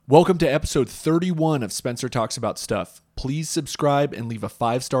Welcome to episode 31 of Spencer Talks About Stuff. Please subscribe and leave a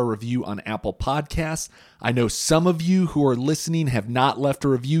 5-star review on Apple Podcasts. I know some of you who are listening have not left a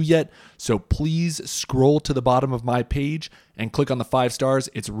review yet, so please scroll to the bottom of my page and click on the 5 stars.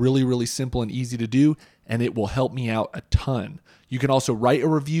 It's really, really simple and easy to do, and it will help me out a ton. You can also write a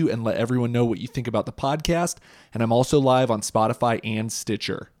review and let everyone know what you think about the podcast, and I'm also live on Spotify and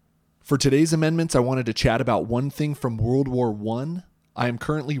Stitcher. For today's amendments, I wanted to chat about one thing from World War I. I am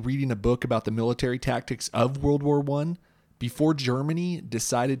currently reading a book about the military tactics of World War I. Before Germany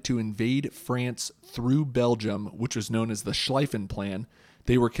decided to invade France through Belgium, which was known as the Schlieffen Plan,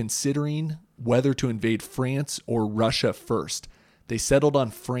 they were considering whether to invade France or Russia first. They settled on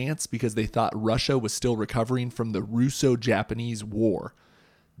France because they thought Russia was still recovering from the Russo-Japanese War.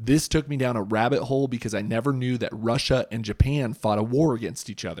 This took me down a rabbit hole because I never knew that Russia and Japan fought a war against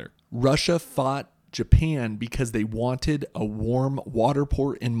each other. Russia fought Japan because they wanted a warm water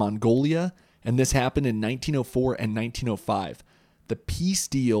port in Mongolia, and this happened in 1904 and 1905. The peace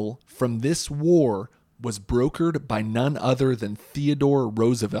deal from this war was brokered by none other than Theodore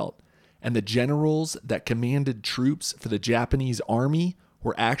Roosevelt, and the generals that commanded troops for the Japanese army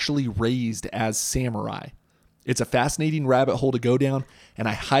were actually raised as samurai. It's a fascinating rabbit hole to go down, and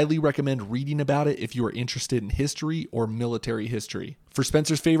I highly recommend reading about it if you are interested in history or military history. For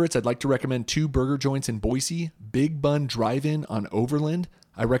Spencer's favorites, I'd like to recommend 2 burger joints in Boise, Big Bun Drive-In on Overland.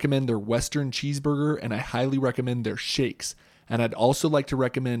 I recommend their Western cheeseburger, and I highly recommend their shakes. And I'd also like to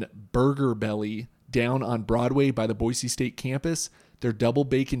recommend Burger Belly down on Broadway by the Boise State campus. Their double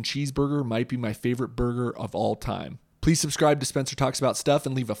bacon cheeseburger might be my favorite burger of all time. Please subscribe to Spencer Talks About Stuff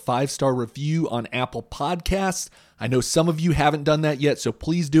and leave a 5-star review on Apple Podcasts. I know some of you haven't done that yet, so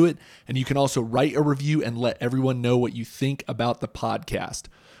please do it. And you can also write a review and let everyone know what you think about the podcast.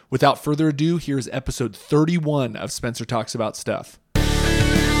 Without further ado, here's episode 31 of Spencer Talks About Stuff.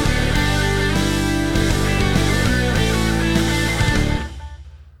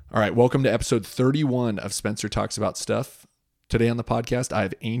 All right, welcome to episode 31 of Spencer Talks About Stuff. Today on the podcast, I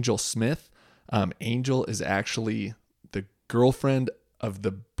have Angel Smith. Angel is actually the girlfriend of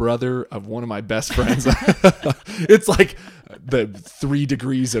the brother of one of my best friends. It's like the 3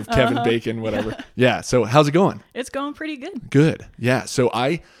 degrees of Kevin Bacon, whatever. Yeah. So how's it going? It's going pretty good. Good. Yeah. So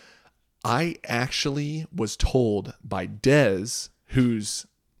I actually was told by Des, who's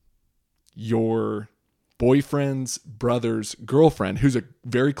your boyfriend's brother's girlfriend, who's a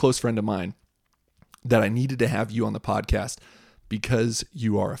very close friend of mine, that I needed to have you on the podcast because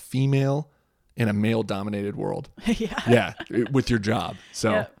you are a female in a male-dominated world. Yeah, with your job.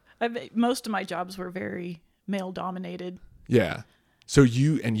 So yeah. Most of my jobs were very male-dominated. Yeah. So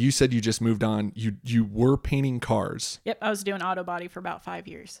you said you just moved on. You were painting cars. Yep, I was doing auto body for about 5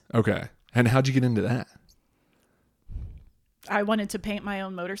 years. Okay. And how'd you get into that? I wanted to paint my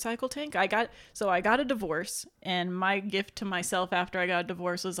own motorcycle tank. I got a divorce, and my gift to myself after I got a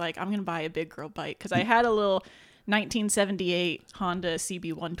divorce was like, I'm going to buy a big girl bike, because I had a little 1978 Honda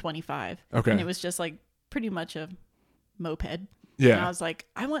CB125. Okay. And it was just like pretty much a moped. Yeah. And I was like,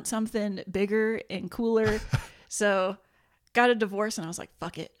 I want something bigger and cooler. So got a divorce and I was like,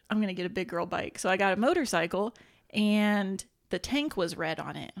 fuck it. I'm going to get a big girl bike. So I got a motorcycle and the tank was red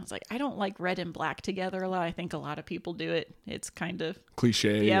on it. I was like, I don't like red and black together a lot. I think a lot of people do it. It's kind of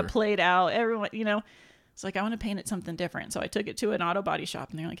cliche. Yeah. Played out. Everyone, it's like, I want to paint it something different. So I took it to an auto body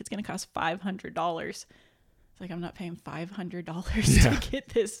shop and they're like, it's going to cost $500. Like, I'm not paying $500 to get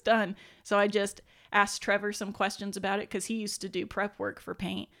this done. So I just asked Trevor some questions about it because he used to do prep work for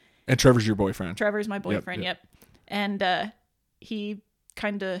paint. And Trevor's your boyfriend. Trevor's my boyfriend, yep. And he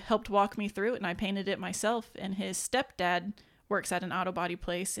kind of helped walk me through it, and I painted it myself. And his stepdad works at an auto body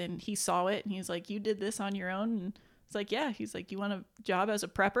place, and he saw it, and he's like, you did this on your own? And it's like, yeah. He's like, you want a job as a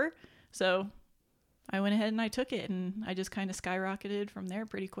prepper? So I went ahead and I took it, and I just kind of skyrocketed from there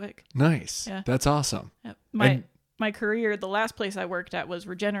pretty quick. Nice. Yeah. That's awesome. Yep. My career, the last place I worked at was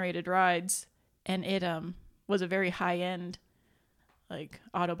Regenerated Rides, and it was a very high-end like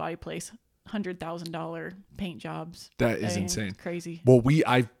auto body place, $100,000 paint jobs. That is insane. Crazy. Well,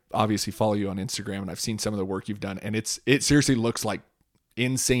 I obviously follow you on Instagram, and I've seen some of the work you've done, and it seriously looks like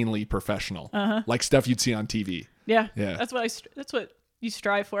insanely professional, like stuff you'd see on TV. Yeah. That's what you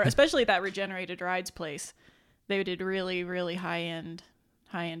strive for, especially that Regenerated Rides place. They did really, really high-end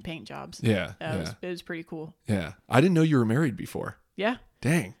paint jobs. Yeah. It was pretty cool. Yeah. I didn't know you were married before. Yeah.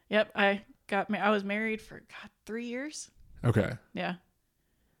 Dang. Yep. I was married for 3 years. Okay. Yeah.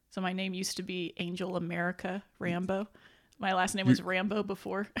 So my name used to be Angel America Rambo. My last name was Rambo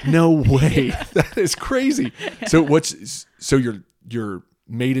before. No way. Yeah. That is crazy. So your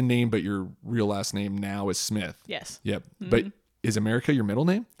maiden name, but your real last name now is Smith. Yes. Yep. Mm-hmm. But is America your middle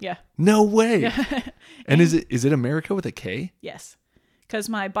name? Yeah. No way. Yeah. And is it America with a K? Yes. Because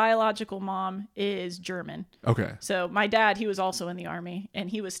my biological mom is German. Okay. So my dad, he was also in the army, and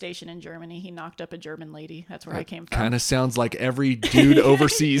he was stationed in Germany. He knocked up a German lady. That's where I came from. Kind of sounds like every dude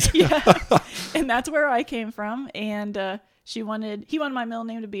overseas. Yeah. And that's where I came from. And he wanted my middle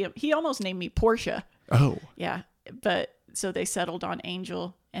name to be, he almost named me Portia. Oh. Yeah. But so they settled on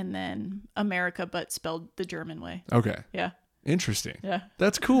Angel and then America, but spelled the German way. Okay. Yeah. Interesting. Yeah.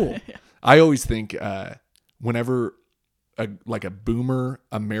 That's cool. Yeah. I always think whenever a boomer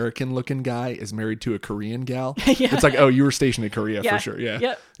American looking guy is married to a Korean gal, Yeah. it's like, oh, you were stationed in Korea Yeah. for sure. Yeah.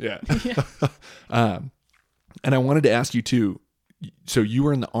 Yep. Yeah. And I wanted to ask you too. So you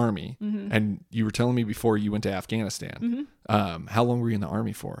were in the army, and you were telling me before you went to Afghanistan. How long were you in the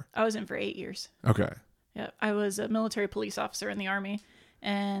army for? I was in for 8 years. Okay. Yeah. I was a military police officer in the army,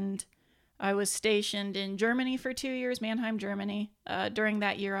 and I was stationed in Germany for 2 years, Mannheim, Germany. During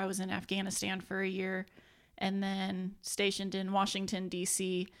that year, I was in Afghanistan for a year, and then stationed in Washington,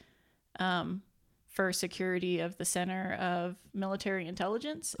 D.C. For security of the Center of Military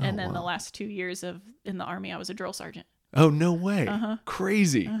Intelligence. And then the last 2 years in the Army, I was a drill sergeant. Oh, no way.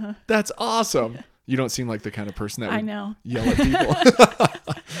 Crazy. That's awesome. You don't seem like the kind of person that would I know. yell at people.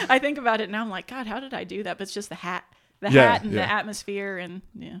 I think about it now. I'm like, God, how did I do that? But it's just the hat. The Yeah, hat and yeah. the atmosphere and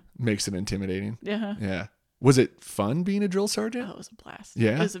yeah. Makes it intimidating. Yeah. Yeah. Was it fun being a drill sergeant? Oh, it was a blast.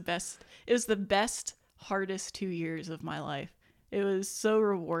 Yeah? It was the best. It was the best, hardest 2 years of my life. It was so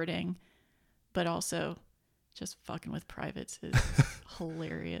rewarding, but also just fucking with privates is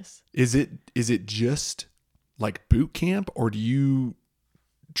hilarious. Is it just like boot camp, or do you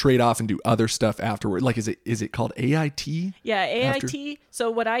trade off and do other stuff afterward? Like, is it called AIT? Yeah, AIT. After? So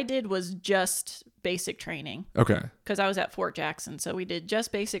what I did was just basic training Okay. because I was at Fort Jackson. So we did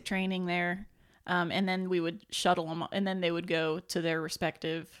just basic training there. And then we would shuttle them, and then they would go to their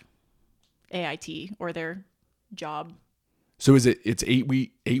respective AIT or their job. So it's 8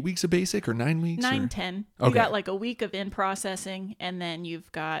 weeks of basic, or 9 weeks? 9, or? 10. Okay. You got like a week of in processing, and then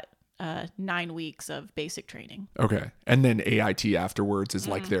you've got 9 weeks of basic training. Okay. And then AIT afterwards is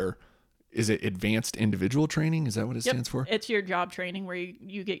like is it advanced individual training? Is that what it stands for? It's your job training where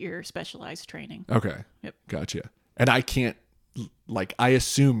you get your specialized training. Okay. Yep. Gotcha. And I can't, like, I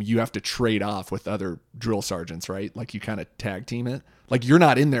assume you have to trade off with other drill sergeants, right? Like, you kind of tag team it. Like, you're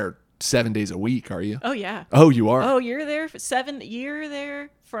not in there 7 days a week, are you? Oh, yeah. Oh, you are? Oh, you're there for you're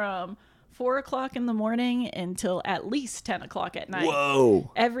there from 4 o'clock in the morning until at least 10 o'clock at night.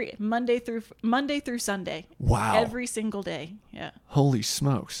 Whoa. Every Monday through Sunday. Wow. Every single day. Yeah. Holy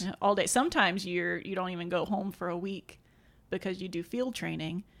smokes. Yeah, all day. Sometimes you don't even go home for a week because you do field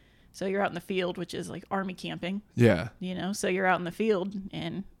training. So you're out in the field, which is like army camping, Yeah. so you're out in the field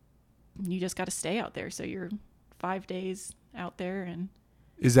and you just got to stay out there. So you're 5 days out there. And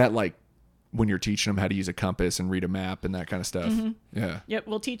Is that like when you're teaching them how to use a compass and read a map and that kind of stuff? Yeah. yep,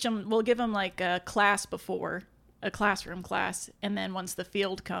 we'll give them like a class before, a classroom class. And then once the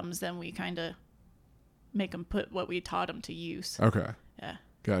field comes, then we kind of make them put what we taught them to use. Okay. Yeah.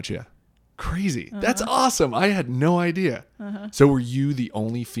 Gotcha. Crazy. That's awesome. I had no idea. So were you the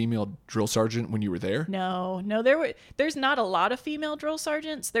only female drill sergeant when you were there? No, there's not a lot of female drill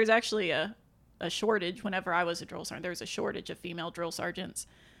sergeants. There's actually a shortage. Whenever I was a drill sergeant, there was a shortage of female drill sergeants.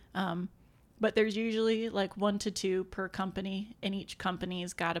 But there's usually like 1 to 2 per company, and each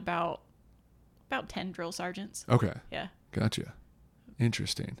company's got about 10 drill sergeants. Okay. Yeah. Gotcha.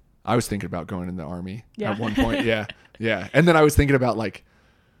 Interesting. I was thinking about going in the army Yeah. at one point. Yeah. Yeah. And then I was thinking about like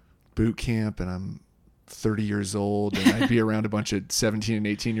boot camp, and I'm 30 years old and I'd be around a bunch of 17 and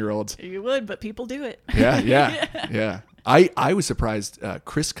 18-year-olds. You would, but people do it. Yeah. Yeah. Yeah. I was surprised.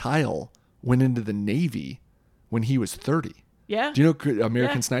 Chris Kyle went into the Navy when he was 30. Yeah. Do you know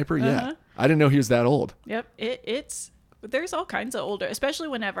American Sniper? Yeah. I didn't know he was that old. Yep. There's all kinds of older, especially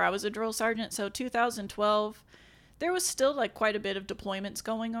whenever I was a drill sergeant. So 2012, there was still like quite a bit of deployments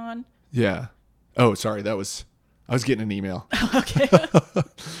going on. Yeah. Oh, sorry. I was getting an email. Okay.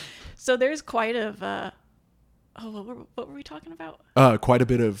 So there's quite a, what were we talking about? Quite a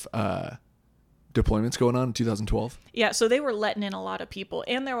bit of deployments going on in 2012. Yeah. So they were letting in a lot of people,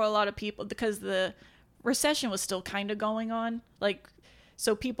 and there were a lot of people because the recession was still kind of going on. Like,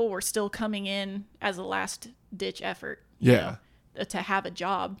 so people were still coming in as a last ditch effort. Yeah. To have a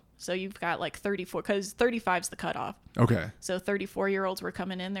job. So you've got like 34, because 35 is the cutoff. Okay. So 34-year-olds were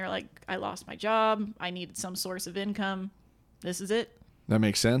coming in. They're like, I lost my job. I needed some source of income. This is it. That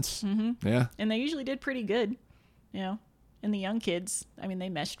makes sense. Mm-hmm. Yeah. And they usually did pretty good, And the young kids, I mean, they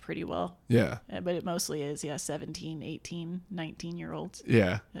meshed pretty well. Yeah. But it mostly is, 17, 18, 19-year-olds.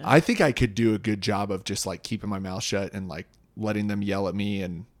 Yeah. I think I could do a good job of just like keeping my mouth shut and like letting them yell at me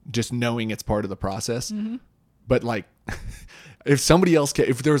and just knowing it's part of the process. But like, if somebody else,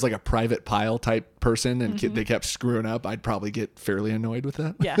 if there was like a private pile type person and they kept screwing up, I'd probably get fairly annoyed with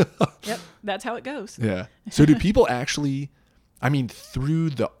that. Yeah. Yep. That's how it goes. Yeah. So do people actually, I mean,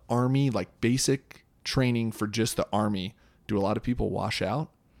 through the Army, like basic training for just the Army, do a lot of people wash out?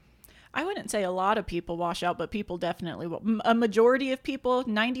 I wouldn't say a lot of people wash out, but people definitely will. A majority of people,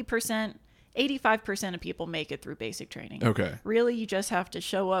 90%, 85% of people make it through basic training. Okay. Really, you just have to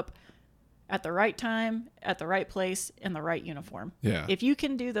show up at the right time, at the right place, in the right uniform. Yeah. If you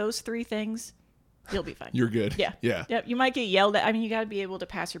can do those 3 things, you'll be fine. You're good. Yeah. Yeah. Yep. You might get yelled at. I mean, you got to be able to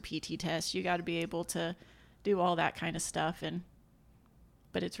pass your PT test. You got to be able to do all that kind of stuff.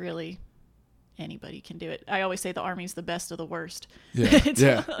 But it's really, anybody can do it. I always say the Army's the best of the worst. Yeah. They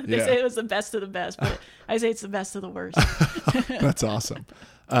Yeah. say it was the best of the best, but I say it's the best of the worst. That's awesome.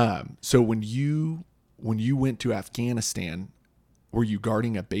 So when you went to Afghanistan, were you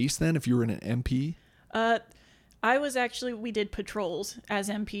guarding a base then if you were in an MP? We did patrols as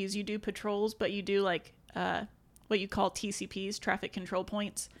MPs. You do patrols, but you do like what you call TCPs, traffic control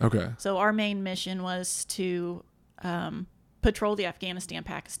points. Okay. So our main mission was to patrol the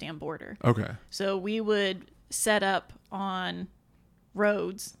Afghanistan-Pakistan border. Okay. So we would set up on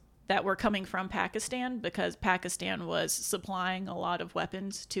roads that were coming from Pakistan because Pakistan was supplying a lot of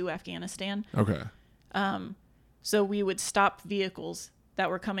weapons to Afghanistan. Okay. So we would stop vehicles that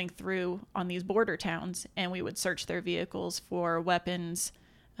were coming through on these border towns, and we would search their vehicles for weapons,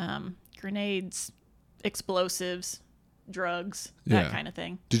 grenades, explosives, drugs, that kind of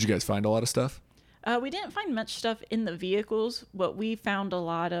thing. Did you guys find a lot of stuff? We didn't find much stuff in the vehicles, but we found a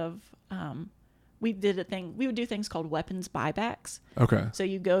lot of, we would do things called weapons buybacks. Okay. So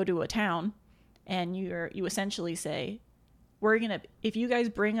you go to a town and you essentially say, if you guys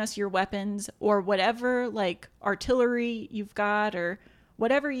bring us your weapons or whatever, like artillery you've got or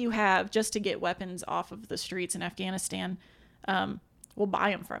whatever you have just to get weapons off of the streets in Afghanistan, we'll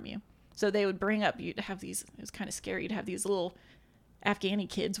buy them from you. So they would bring up, you'd have these, it was kind of scary, you'd have these little Afghani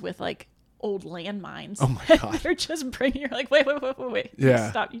kids with like old landmines. Oh my God. They're just bringing, you're like, wait.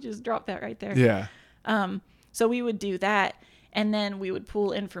 Yeah. Stop. You just drop that right there. Yeah. So we would do that. And then we would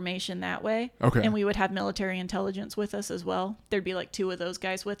pool information that way. Okay. And we would have military intelligence with us as well. There'd be like 2 of those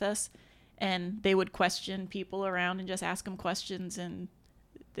guys with us. And they would question people around and just ask them questions. And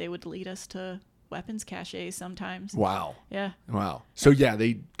they would lead us to weapons caches sometimes. Wow. Yeah. Wow. So yeah,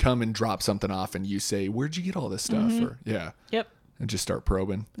 they come and drop something off and you say, where'd you get all this stuff? Or yeah. Yep. And just start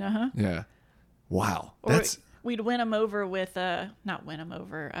probing. Uh-huh. Yeah. Wow. Or we'd win them over with, not win them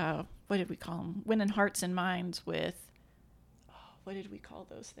over, what did we call them? Winning hearts and minds with, what did we call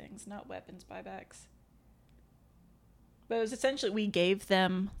those things? Not weapons buybacks. But it was essentially, we gave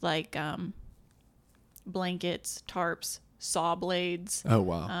them like blankets, tarps, saw blades. Oh,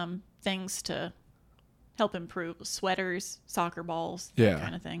 wow. Things to help improve, sweaters, soccer balls, Yeah. that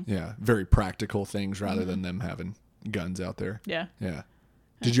kind of thing. Yeah. Very practical things rather than them having guns out there. Yeah. Yeah.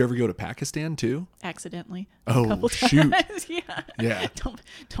 Did you ever go to Pakistan too? Accidentally. Oh, a couple shoot. times. Yeah. Yeah.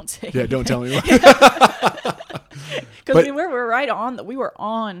 Don't say. Yeah. Don't tell me. Because we were right on we were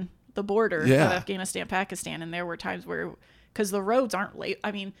on the border Yeah. of Afghanistan, Pakistan, and there were times where, because the roads aren't late.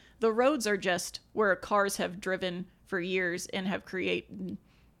 I mean, the roads are just where cars have driven for years and have created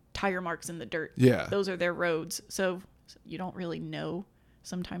tire marks in the dirt. Yeah. Those are their roads. So you don't really know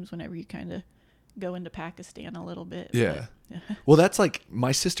sometimes whenever you kind of go into Pakistan a little bit. Yeah. But, Well, that's like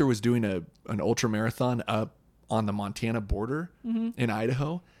my sister was doing an ultra marathon up on the Montana border in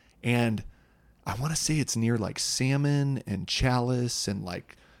Idaho. And I want to say it's near like Salmon and Chalice and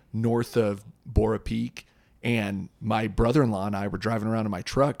like north of Bora Peak. And my brother-in-law and I were driving around in my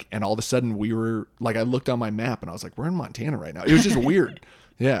truck, and all of a sudden we were like, I looked on my map and I was like, we're in Montana right now. It was just weird.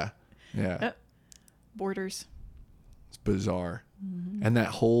 Yeah. Yeah. borders. It's bizarre. And that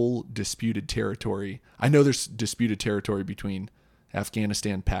whole disputed territory. I know there's disputed territory between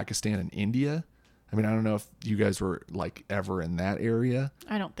Afghanistan, Pakistan, and India. I mean, I don't know if you guys were like ever in that area.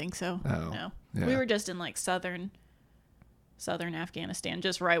 I don't think so. Oh, No. yeah. We were just in like southern Afghanistan,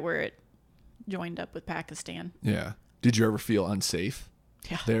 just right where it joined up with Pakistan. Yeah. Did you ever feel unsafe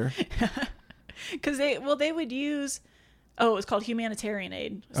there? Because they would use, it was called humanitarian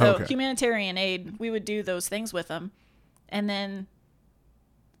aid. So Okay. humanitarian aid, we would do those things with them. And then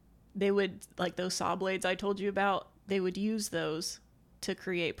they would, like those saw blades I told you about, they would use those to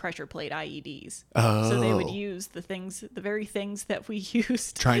create pressure plate IEDs. Oh. So they would use the very things that we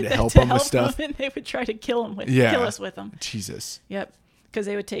used. Trying to help them with stuff. And they would try to kill us with them. Jesus. Yep. Because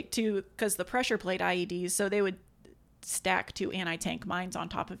they would take because the pressure plate IEDs, so they would stack 2 anti-tank mines on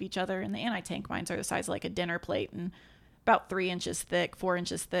top of each other. And the anti-tank mines are the size of like a dinner plate. And about 3 inches thick, 4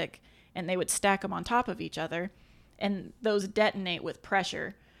 inches thick, and they would stack them on top of each other, and those detonate with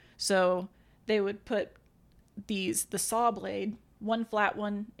pressure. So they would put the saw blade, one flat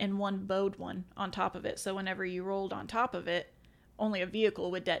one and one bowed one, on top of it. So whenever you rolled on top of it, only a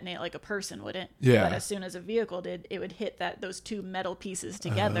vehicle would detonate, like a person wouldn't. Yeah. But as soon as a vehicle did, it would hit those two metal pieces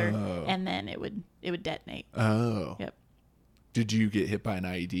together, and then it would detonate. Oh. Yep. Did you get hit by an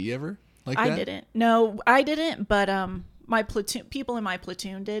IED ever? Like that? I didn't. No, I didn't. But my platoon, people in my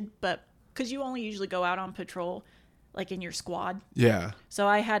platoon did. But because you only usually go out on patrol, like in your squad. Yeah. So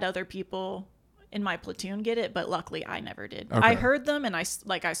I had other people in my platoon get it, but luckily I never did. Okay. I heard them and I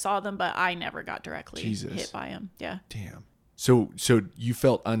saw them, but I never got directly hit by them. Yeah. Damn. So you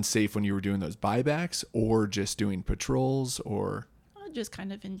felt unsafe when you were doing those buybacks, or just doing patrols, or just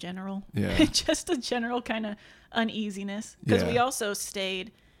kind of in general. Yeah. Just a general kind of uneasiness, because we also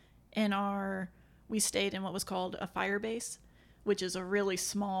stayed in what was called a fire base, which is a really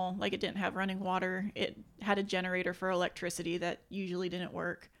small, like, it didn't have running water. It had a generator for electricity that usually didn't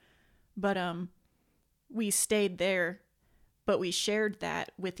work. But we stayed there, but we shared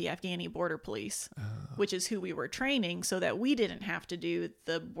that with the Afghani border police, which is who we were training, so that we didn't have to do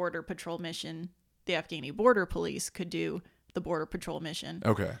the border patrol mission. The Afghani border police could do the border patrol mission.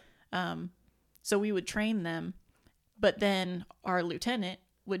 Okay. So we would train them, but then our lieutenant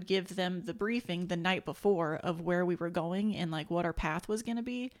would give them the briefing the night before of where we were going and like what our path was going to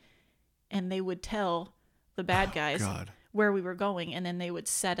be. And they would tell the bad guys where we were going, and then they would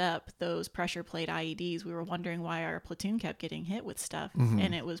set up those pressure plate IEDs. We were wondering why our platoon kept getting hit with stuff. Mm-hmm.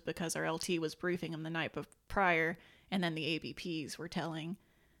 And it was because our LT was briefing them the night prior, and then the ABPs were telling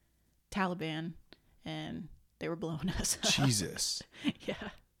Taliban, and they were blowing us up. Jesus. Yeah.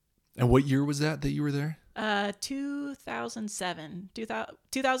 And what year was that you were there? 2007.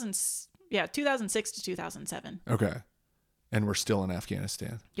 2006 to 2007. Okay. And we're still in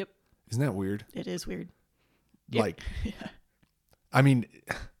Afghanistan. Yep. Isn't that weird? It is weird. Like, yeah. I mean,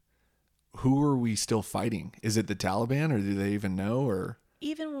 who are we still fighting? Is it the Taliban, or do they even know? Or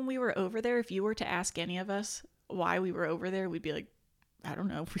even when we were over there, if you were to ask any of us why we were over there, we'd be like, I don't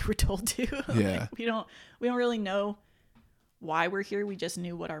know. We were told to. Yeah. Like, we don't really know why we're here. We just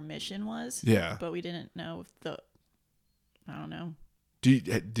knew what our mission was. Yeah. But we didn't know I don't know.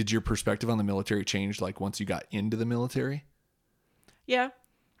 Did your perspective on the military change, like, once you got into the military? Yeah.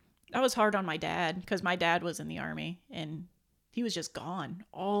 That was hard on my dad, because my dad was in the Army and he was just gone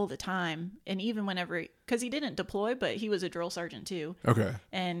all the time. And even whenever, because he didn't deploy, but he was a drill sergeant too. Okay.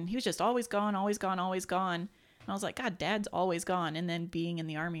 And he was just always gone, always gone, always gone. And I was like, God, Dad's always gone. And then being in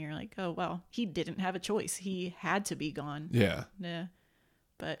the Army, you're like, oh, well, he didn't have a choice. He had to be gone. Yeah. Yeah.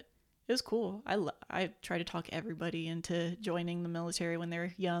 But it was cool. I try to talk everybody into joining the military when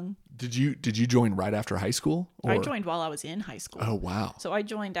they're young. Did you join right after high school? Or? I joined while I was in high school. Oh, wow. So I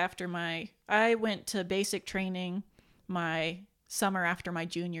joined I went to basic training my summer after my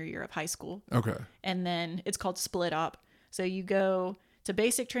junior year of high school. Okay. And then it's called split op. So you go to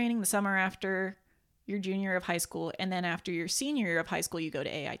basic training the summer after your junior year of high school, and then after your senior year of high school, you go to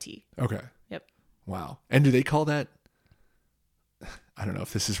AIT. Okay. Yep. Wow. And do they call that, I don't know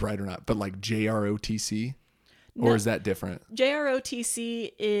if this is right or not, but like JROTC? Or is that different?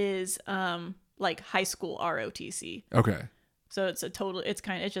 JROTC is like high school ROTC. Okay. So it's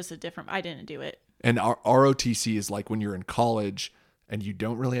just a different, I didn't do it. And ROTC is like when you're in college and you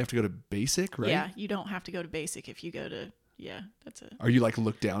don't really have to go to basic, right? Yeah, you don't have to go to basic if you go to, that's it. Are you like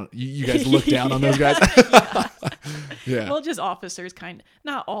looked down? You guys look down on those guys? Yeah. Well, just officers,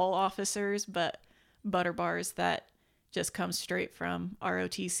 not all officers, but butter bars that just come straight from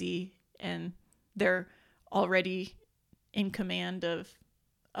ROTC, and they're already in command of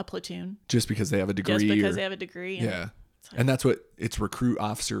a platoon. Just because they have a degree? Just because they have a degree. Yeah. And that's what it's Recruit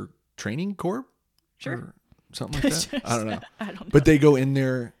Officer Training Corps? Sure. Or something like that? I don't know. I don't know. But they go in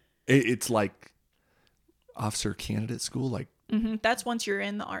there, it's like officer candidate school, like. Mm-hmm. That's once you're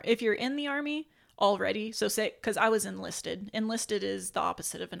in if you're in the Army already. So say, because I was enlisted. Enlisted is the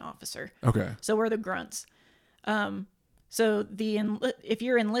opposite of an officer. Okay. So we're the grunts. So if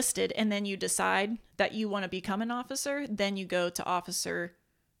you're enlisted and then you decide that you want to become an officer, then you go to officer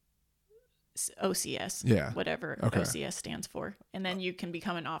OCS. Yeah. Whatever OCS stands for, and then you can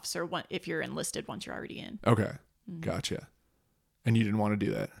become an officer if you're enlisted once you're already in. Okay. Gotcha. And you didn't want to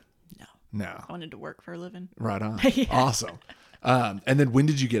do that? No. I wanted to work for a living. Right on. Yeah. Awesome. And then when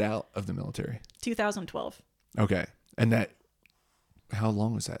did you get out of the military? 2012. Okay. And how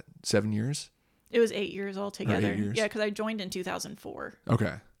long was that? 7 years? It was 8 years altogether. 8 years? Yeah, because I joined in 2004.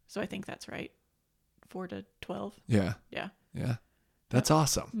 Okay. So I think that's right. 4 to 12. Yeah. Yeah. Yeah. That's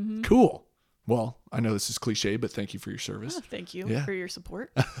awesome. Mm-hmm. Cool. Well, I know this is cliche, but thank you for your service. Oh, thank you Yeah. for your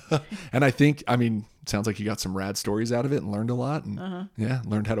support. And I think, it sounds like you got some rad stories out of it and learned a lot and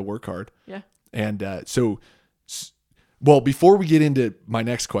learned how to work hard. Yeah. And before we get into my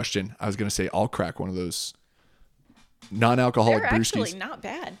next question, I was going to say I'll crack one of those non-alcoholic They're brewskis. actually not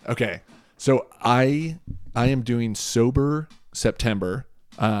bad. Okay. So I am doing sober September.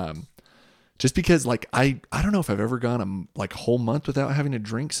 Just because I don't know if I've ever gone a whole month without having a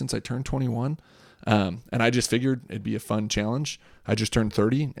drink since I turned 21. And I just figured it'd be a fun challenge. I just turned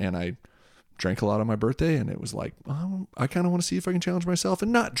 30 and I drank a lot on my birthday, and it was like, oh, I kind of want to see if I can challenge myself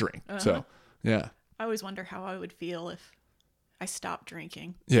and not drink. So yeah. I always wonder how I would feel if I stopped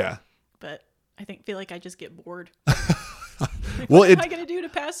drinking. Yeah. But I feel like I just get bored. Well, what am I going to do to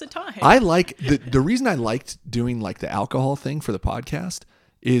pass the time? I like the reason I liked doing the alcohol thing for the podcast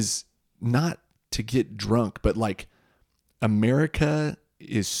is not to get drunk, but America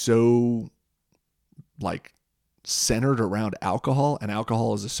is so centered around alcohol, and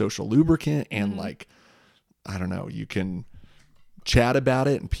alcohol is a social lubricant. And I don't know, you can chat about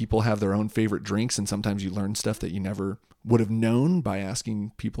it and people have their own favorite drinks. And sometimes you learn stuff that you never would have known by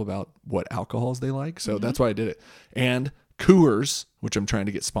asking people about what alcohols they like. So that's why I did it. And Coors, which I'm trying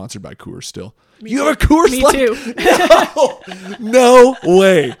to get sponsored by Coors still. You have a Coors Light? Me too. No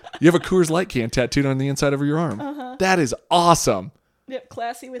way. You have a Coors Light can tattooed on the inside of your arm. That is awesome. Yep,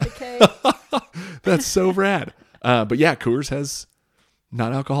 classy with a K. That's so rad. But yeah, Coors has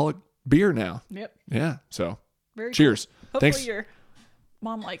non-alcoholic beer now. Yep. Yeah. So Very cheers. Cool. Hopefully Thanks. your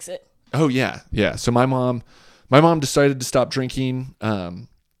mom likes it. Oh yeah. Yeah. So my mom decided to stop drinking.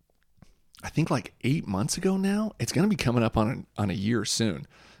 I think 8 months ago now. It's going to be coming up on a year soon,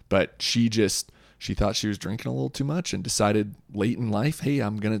 but she thought she was drinking a little too much and decided late in life, hey,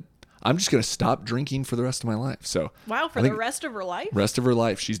 I'm just going to stop drinking for the rest of my life. So wow, for the rest of her life? Rest of her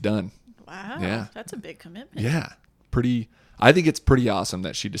life, she's done. Wow. Yeah. That's a big commitment. Yeah. I think it's pretty awesome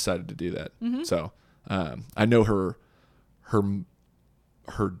that she decided to do that. Mm-hmm. So, I know her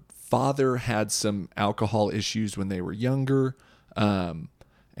father had some alcohol issues when they were younger.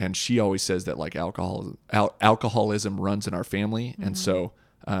 And she always says that alcoholism runs in our family. Mm-hmm. And so,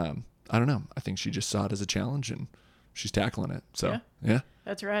 I don't know. I think she just saw it as a challenge and she's tackling it. So yeah.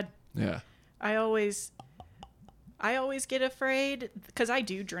 That's rad. Yeah. I always get afraid because I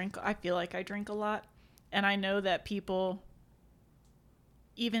do drink. I feel like I drink a lot. And I know that people,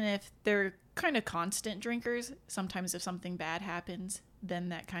 even if they're kind of constant drinkers, sometimes if something bad happens, then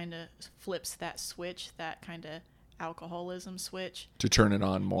that kind of flips that switch, that kind of alcoholism switch. To turn it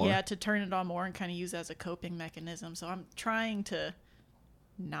on more. Yeah, to turn it on more and kind of use it as a coping mechanism. So I'm trying to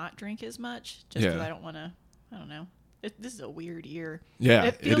not drink as much just because I don't want to, I don't know. This is a weird year. Yeah,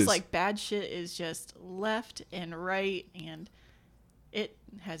 it feels like bad shit is just left and right, and it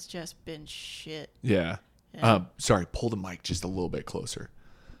has just been shit. Yeah. Sorry, pull the mic just a little bit closer.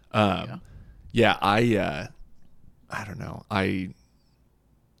 Yeah, I don't know. I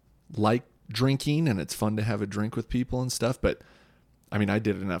like drinking, and it's fun to have a drink with people and stuff, but I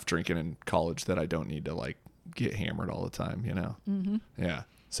did enough drinking in college that I don't need to get hammered all the time, you know? Mm-hmm. Yeah.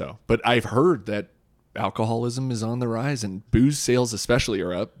 So, but I've heard that alcoholism is on the rise, and booze sales especially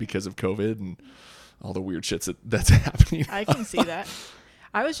are up because of COVID and all the weird shits that's happening. I can see that.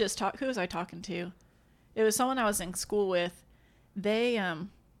 I was just who was I talking to? It was someone I was in school with. They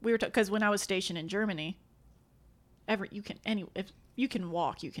we were because when I was stationed in Germany, if you can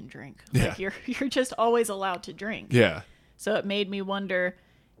walk, you can drink. Yeah. You're just always allowed to drink. Yeah. So it made me wonder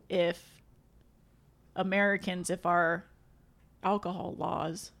if Americans, if our alcohol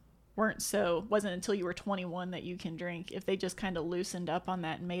laws wasn't until you were 21 that you can drink, if they just kind of loosened up on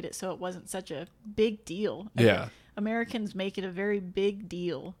that and made it so it wasn't such a big deal. Yeah. Americans make it a very big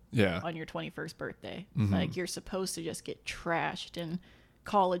deal on your 21st birthday. Mm-hmm. You're supposed to just get trashed, and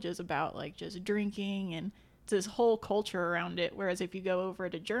colleges about just drinking, and it's this whole culture around it. Whereas if you go over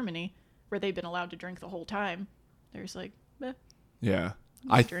to Germany, where they've been allowed to drink the whole time, there's yeah.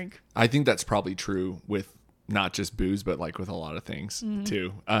 drink. I think that's probably true with not just booze, but with a lot of things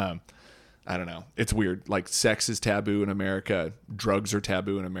too. I don't know. It's weird. Sex is taboo in America. Drugs are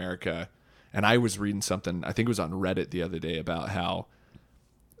taboo in America. And I was reading something, I think it was on Reddit the other day, about how,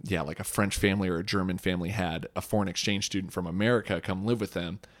 a French family or a German family had a foreign exchange student from America come live with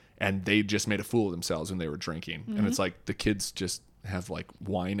them, and they just made a fool of themselves when they were drinking. Mm-hmm. And it's the kids just have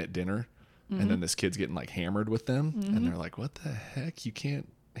wine at dinner, and then this kid's getting hammered with them, and they're like, what the heck? You can't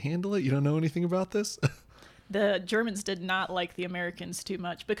handle it? You don't know anything about this? The Germans did not like the Americans too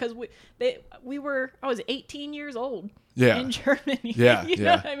much because I was 18 years old in Germany. Yeah. You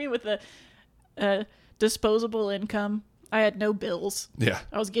know what I mean? With the disposable income, I had no bills. Yeah.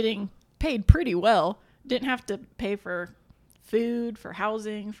 I was getting paid pretty well. Didn't have to pay for food, for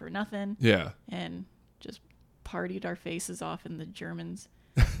housing, for nothing. Yeah. And just partied our faces off, and the Germans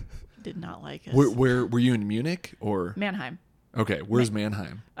did not like us. Where were you in Munich or Mannheim? Okay, where's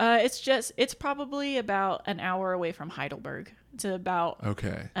Mannheim? It's probably about an hour away from Heidelberg. It's about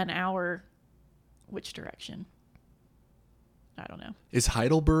an hour. Which direction? I don't know. Is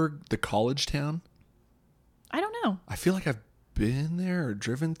Heidelberg the college town? I don't know. I feel like I've been there or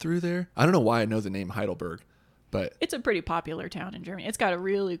driven through there. I don't know why I know the name Heidelberg, but it's a pretty popular town in Germany. It's got a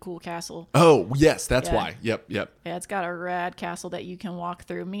really cool castle. Oh, yes, that's why. Yep. Yeah, it's got a rad castle that you can walk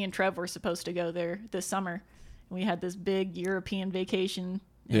through. Me and Trev were supposed to go there this summer. We had this big European vacation.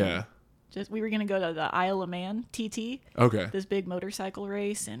 Yeah. We were going to go to the Isle of Man, TT. Okay. This big motorcycle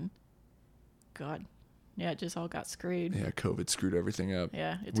race, and God, yeah, it just all got screwed. Yeah, COVID screwed everything up.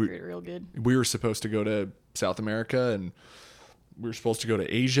 Yeah, it screwed it real good. We were supposed to go to South America, and we were supposed to go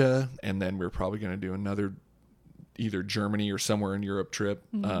to Asia, and then we were probably going to do another either Germany or somewhere in Europe trip.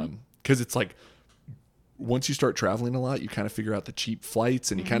 Because it's like, once you start traveling a lot, you kind of figure out the cheap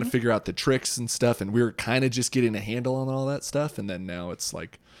flights and you kind of figure out the tricks and stuff. And we were kind of just getting a handle on all that stuff. And then now it's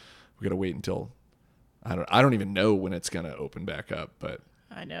like, we got to wait until, I don't even know when it's going to open back up, but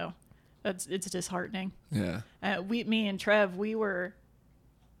I know it's disheartening. Yeah. Me and Trev, we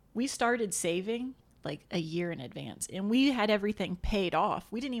started saving like a year in advance, and we had everything paid off.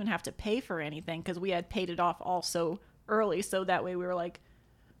 We didn't even have to pay for anything because we had paid it off all so early. So that way we were like,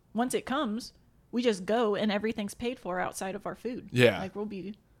 once it comes, we just go and everything's paid for outside of our food. Yeah. Like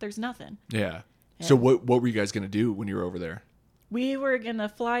there's nothing. Yeah. So what were you guys going to do when you were over there? We were going to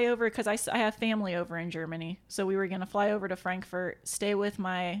fly over because I have family over in Germany. So we were going to fly over to Frankfurt, stay with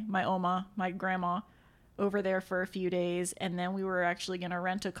my Oma, my grandma, over there for a few days. And then we were actually going to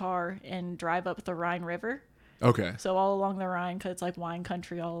rent a car and drive up the Rhine River. Okay. So all along the Rhine, because it's like wine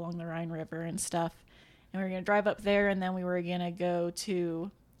country all along the Rhine River and stuff. And we were going to drive up there, and then we were going to go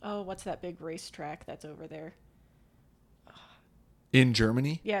to... Oh, what's that big racetrack that's over there? In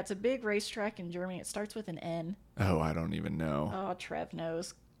Germany? Yeah, it's a big racetrack in Germany. It starts with an N. Oh, I don't even know. Oh, Trev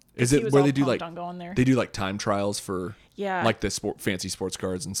knows. Is it where they do like on going there. They do like time trials for like the fancy sports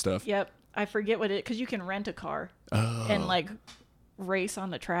cars and stuff? Yep. I forget what because you can rent a car and like race on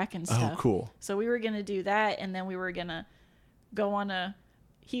the track and stuff. Oh, cool. So we were going to do that, and then we were going to go on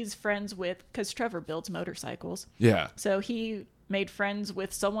he's friends with, because Trevor builds motorcycles. Yeah. So he made friends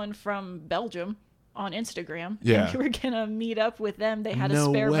with someone from Belgium on Instagram. Yeah. And we were going to meet up with them. They had a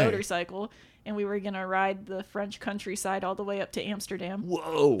spare motorcycle, and we were going to ride the French countryside all the way up to Amsterdam.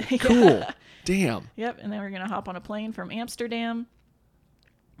 Whoa, cool. Damn. Yep. And then we we're going to hop on a plane from Amsterdam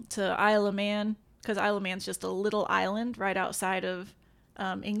to Isle of Man, because Isle of Man's just a little island right outside of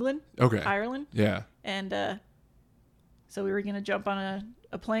England. Okay. Ireland. Yeah. And so we were going to jump on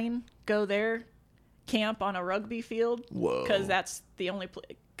a plane, go there, camp on a rugby field. Whoa. Because that's the only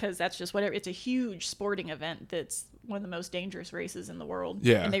because that's just whatever. It's a huge sporting event that's one of the most dangerous races in the world.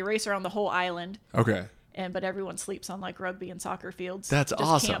 Yeah. And they race around the whole island. Okay. But everyone sleeps on like rugby and soccer fields. That's just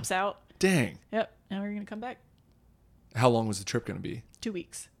awesome. Camps out. Dang. Yep. And we're going to come back. How long was the trip going to be? 2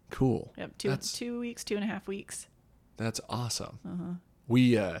 weeks. Cool. Yep. 2 weeks, 2.5 weeks. That's awesome.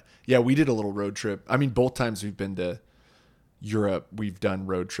 We did a little road trip. I mean, both times we've been to Europe, we've done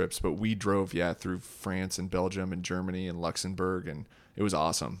road trips, but we drove through France and Belgium and Germany and Luxembourg, and it was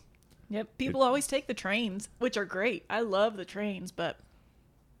awesome. Yep. People always take the trains, which are great. I love the trains, but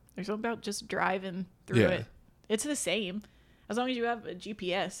there's something about just driving through it. It's the same. As long as you have a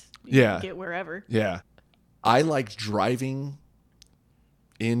GPS, you can get wherever. Yeah. I like driving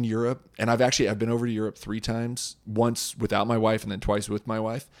in Europe, and I've been over to Europe 3 times, once without my wife and then twice with my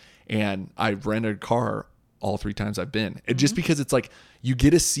wife, and I rented a car all 3 times I've been. Just because it's like you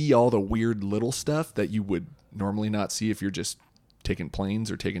get to see all the weird little stuff that you would normally not see if you're just taking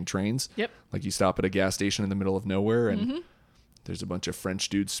planes or taking trains. Yep. Like you stop at a gas station in the middle of nowhere and there's a bunch of French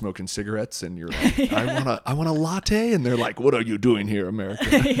dudes smoking cigarettes and you're like, I want a latte, and they're like, what are you doing here, America?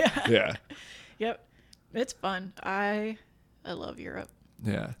 Yeah. Yep. It's fun. I love Europe.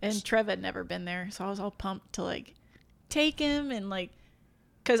 Yeah. And Trev had never been there, so I was all pumped to like take him and like,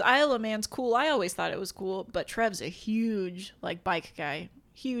 because Isle of Man's cool. I always thought it was cool, but Trev's a huge like bike guy,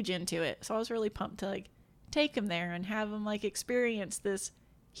 huge into it. So I was really pumped to like take him there and have him like experience this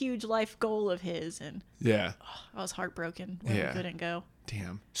huge life goal of his. And I was heartbroken when we couldn't go.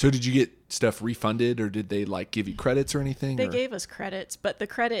 Damn. So did you get stuff refunded, or did they like give you credits or anything? They gave us credits, but the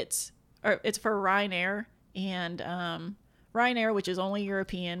credits it's for Ryanair and Ryanair, which is only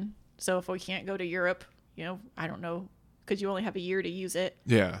European. So if we can't go to Europe, I don't know, because you only have a year to use it.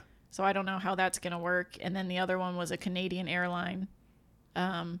 Yeah. So I don't know how that's going to work. And then the other one was a Canadian airline.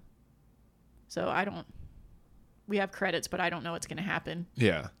 So we have credits, but I don't know what's going to happen.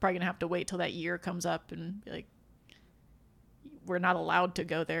 Yeah. Probably going to have to wait till that year comes up and be like, we're not allowed to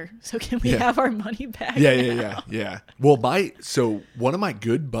go there. So can we have our money back? Yeah. Well, one of my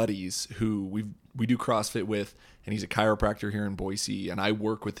good buddies who we do CrossFit with, and he's a chiropractor here in Boise, and I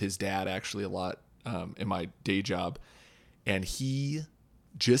work with his dad actually a lot in my day job, and he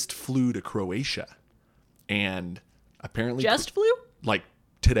just flew to Croatia, and apparently flew? Like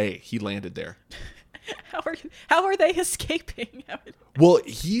today he landed there. How are they escaping? Well,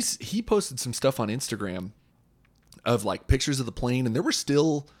 he posted some stuff on Instagram of like pictures of the plane, and there were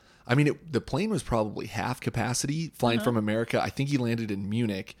still, I mean, the plane was probably half capacity flying from America. I think he landed in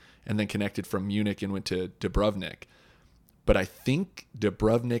Munich and then connected from Munich and went to Dubrovnik. But I think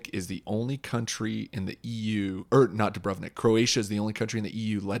Dubrovnik is the only country in the EU, or not Dubrovnik, Croatia is the only country in the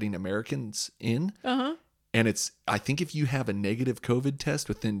EU letting Americans in. Uh-huh. And I think if you have a negative COVID test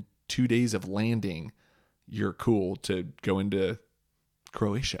within 2 days of landing, you're cool to go into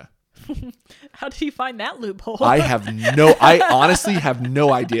Croatia. How did he find that loophole? I honestly have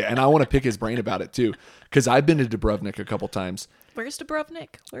no idea. And I want to pick his brain about it too. Because I've been to Dubrovnik a couple times. Where's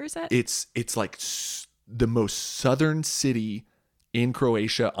Dubrovnik? Where is that? It's like the most southern city in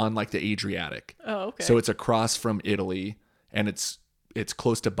Croatia on like the Adriatic. Oh, okay. So it's across from Italy, and it's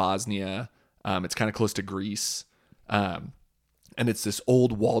close to Bosnia. It's kind of close to Greece. And it's this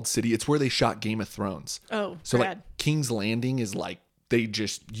old walled city. It's where they shot Game of Thrones. Oh, so rad. Like King's Landing is like, they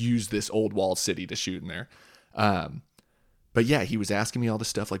just use this old walled city to shoot in there. But yeah, he was asking me all this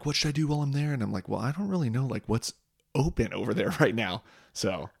stuff, like, what should I do while I'm there? And I'm like, well, I don't really know like what's open over there right now.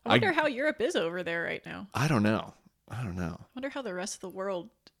 So I wonder how Europe is over there right now. I don't know. I wonder how the rest of the world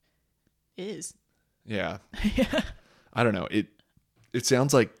is. Yeah. I don't know. It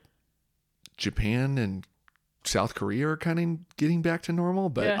sounds like Japan and South Korea are kind of getting back to normal,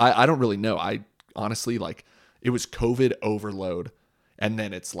 but I don't really know. I honestly, like, it was COVID overload. And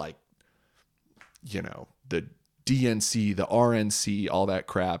then it's like, you know, the DNC, the RNC, all that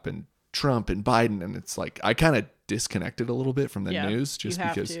crap, and Trump and Biden. And it's like, I kind of disconnected a little bit from the news just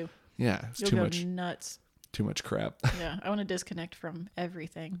because, it's You'll too go much nuts. Too much crap. Yeah, I want to disconnect from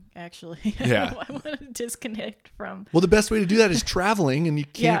everything, actually. Yeah. I want to disconnect from... Well, the best way to do that is traveling, and you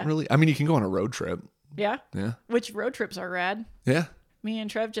can't really... I mean, you can go on a road trip. Yeah? Yeah. Which road trips are rad. Yeah. Me and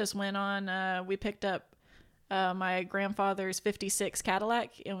Trev just went on... we picked up my grandfather's 56 Cadillac,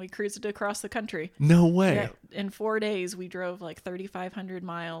 and we cruised across the country. No way. Yeah, in 4 days, we drove like 3,500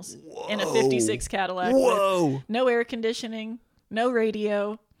 miles in a 56 Cadillac. Whoa. With no air conditioning, no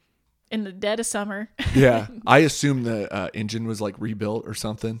radio, in the dead of summer. Yeah. I assume the engine was like rebuilt or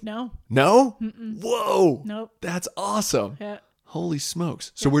something. No. No? Mm-mm. Whoa. Nope. That's awesome. Yeah. Holy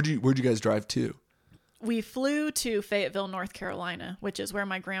smokes. So where'd you guys drive to? We flew to Fayetteville, North Carolina, which is where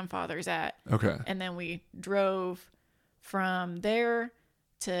my grandfather's at. Okay. And then we drove from there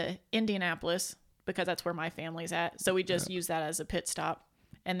to Indianapolis because that's where my family's at. So we just used that as a pit stop.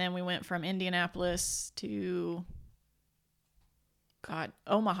 And then we went from Indianapolis to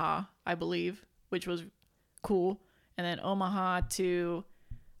Omaha, I believe, which was cool. And then Omaha to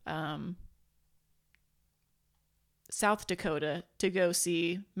South Dakota to go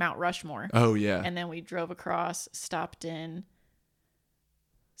see Mount Rushmore. Oh, yeah. And then we drove across, stopped in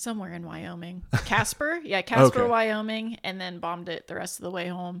somewhere in Wyoming. Casper? Yeah, Casper, Okay. Wyoming, and then bombed it the rest of the way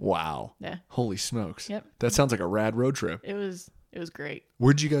home. Wow. Yeah. Holy smokes. Yep. That sounds like a rad road trip. It was great.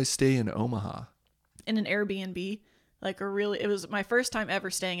 Where'd you guys stay in Omaha? In an Airbnb. It was my first time ever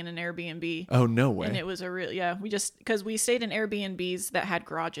staying in an Airbnb. Oh, no way. And it was because we stayed in Airbnbs that had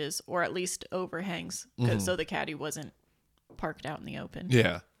garages or at least overhangs, so the caddy wasn't parked out in the open.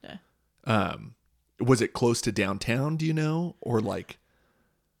 Yeah. Yeah. Was it close to downtown, do you know? Or like...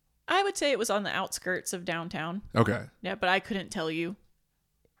 I would say it was on the outskirts of downtown. Okay. Yeah, but I couldn't tell you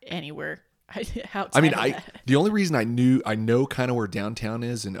anywhere. The only reason I know kind of where downtown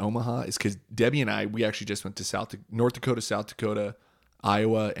is in Omaha is because Debbie and I, we actually just went to North Dakota, South Dakota,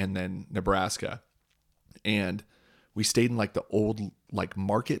 Iowa, and then Nebraska. And we stayed in like the old like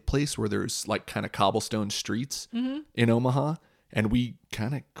marketplace where there's like kind of cobblestone streets in Omaha. And we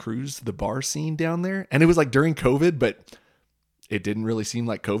kind of cruised the bar scene down there. And it was like during COVID, but it didn't really seem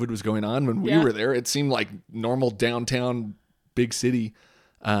like COVID was going on when we were there. It seemed like normal downtown big city.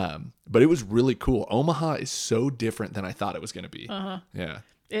 But it was really cool. Omaha is so different than I thought it was going to be. Yeah.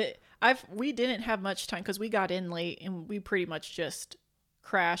 We didn't have much time because we got in late and we pretty much just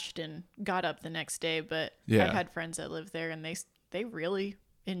crashed and got up the next day. But I've had friends that live there and they really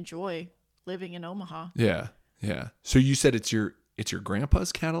enjoy living in Omaha. Yeah. Yeah. So you said it's your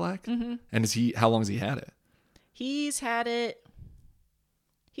grandpa's Cadillac? Mm-hmm. And how long has he had it? He's had it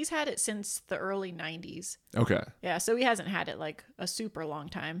He's had it since the early 90s. Okay. Yeah, so he hasn't had it like a super long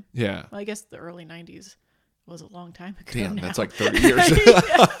time. Yeah. Well, I guess the early 90s was a long time ago. Damn, now. that's like 30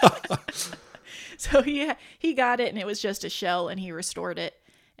 years. So he got it, and it was just a shell, and he restored it.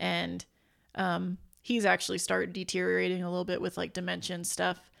 And he's actually started deteriorating a little bit with like dementia and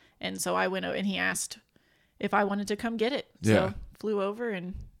stuff. And so I went out, and he asked if I wanted to come get it. So Yeah. flew over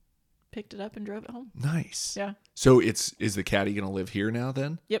and picked it up and drove it home. Nice. Yeah. So is the caddy going to live here now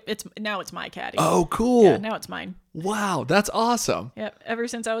then? Yep. Now it's my caddy. Oh, cool. Yeah, now it's mine. Wow, that's awesome. Yep. Ever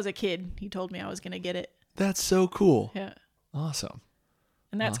since I was a kid, he told me I was going to get it. That's so cool. Yeah. Awesome.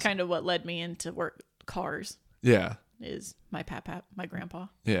 And that's kind of what led me into work cars. Yeah. Is my my grandpa.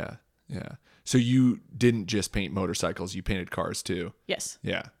 Yeah. Yeah. So you didn't just paint motorcycles, you painted cars too. Yes.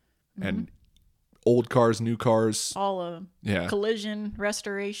 Yeah. And old cars, new cars. All of them. Yeah. Collision,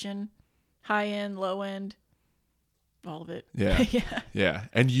 restoration, high end, low end, all of it. Yeah. Yeah. Yeah.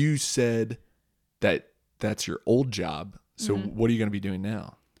 And you said that that's your old job. So what are you going to be doing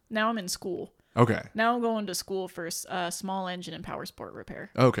now? Now I'm in school. Okay. Now I'm going to school for small engine and power sport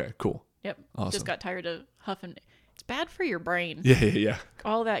repair. Okay, cool. Yep. Awesome. Just got tired of huffing. It's bad for your brain. Yeah, yeah, yeah.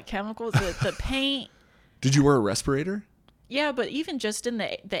 All that chemicals, the paint. Did you wear a respirator? Yeah, but even just in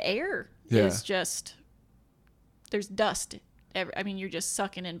the air is just, there's dust. You're just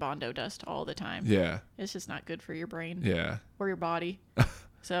sucking in Bondo dust all the time. Yeah. It's just not good for your brain Yeah. or your body.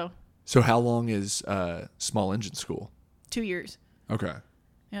 So how long is small engine school? 2 years. Okay.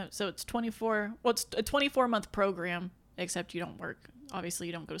 Yeah, so it's 24. Well, it's a 24-month program, except you don't work. Obviously,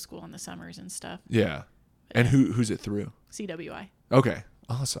 you don't go to school in the summers and stuff. Yeah. And who's it through? CWI. Okay.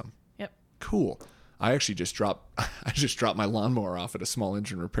 Awesome. Yep. Cool. I actually just dropped my lawnmower off at a small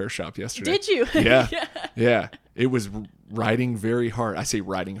engine repair shop yesterday. Did you? Yeah. Yeah. It was riding very hard. I say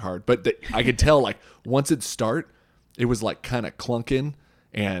riding hard, but I could tell like once it was like kind of clunking.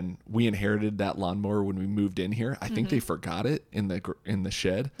 And we inherited that lawnmower when we moved in here. I think they forgot it in the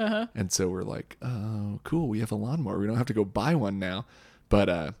shed. And so we're like, oh, cool. We have a lawnmower. We don't have to go buy one now.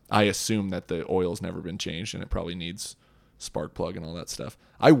 But I assume that the oil's never been changed and it probably needs spark plug and all that stuff.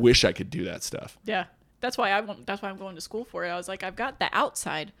 I wish I could do that stuff. Yeah. That's why I'm going to school for it. I was like, I've got the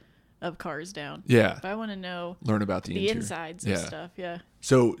outside of cars down. Yeah. But I want to know learn about the interior. insides and stuff. Yeah.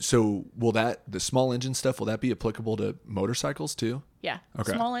 So will the small engine stuff, will that be applicable to motorcycles too? Yeah.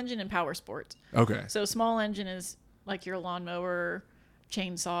 Okay. Small engine and power sports. Okay. So small engine is like your lawnmower,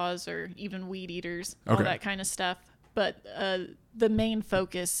 chainsaws, or even weed eaters, all that kind of stuff. But the main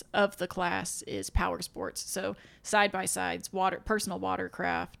focus of the class is power sports. So side-by-sides, personal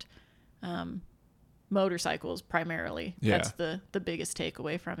watercraft, motorcycles primarily. Yeah. That's the biggest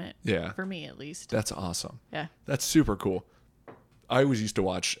takeaway from it. Yeah. For me, at least. That's awesome. Yeah. That's super cool. I always used to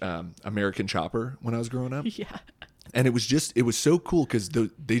watch American Chopper when I was growing up. Yeah. And it was so cool because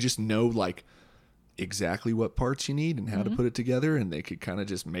they just know like exactly what parts you need and how to put it together, and they could kind of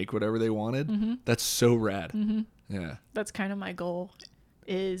just make whatever they wanted. That's so rad. Yeah. That's kind of my goal,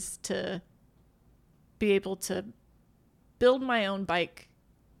 is to be able to build my own bike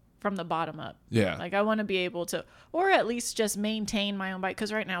from the bottom up. Yeah. Like I want to be able to, or at least just maintain my own bike.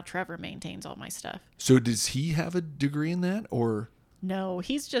 Because right now Trevor maintains all my stuff. So does he have a degree in that, or? No,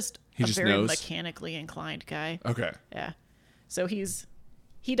 he's just very knows? mechanically inclined guy. Okay. Yeah. So he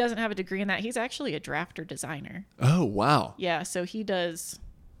doesn't have a degree in that. He's actually a drafter designer. Oh, wow. Yeah. So he does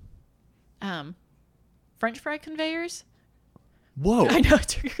French fry conveyors. Whoa. I know,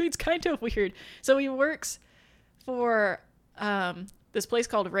 it's kind of weird. So he works for this place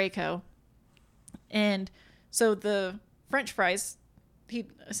called Rayco. And so the French fries, he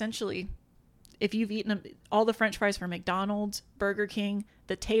essentially, if you've eaten all the French fries from McDonald's, Burger King,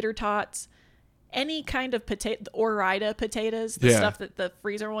 the tater tots, any kind of potato, Ore-Ida potatoes, the stuff that the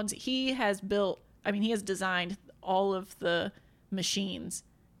freezer ones, he has designed all of the machines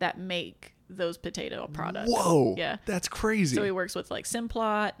that make those potato products. Whoa. Yeah. That's crazy. So he works with like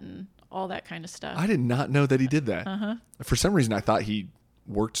Simplot and all that kind of stuff. I did not know that he did that. For some reason, I thought he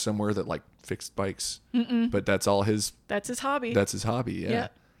worked somewhere that like fixed bikes. But that's all That's his hobby. That's his hobby. Yeah. Yeah.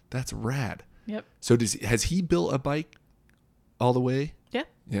 That's rad. Yep. So has he built a bike all the way? Yeah.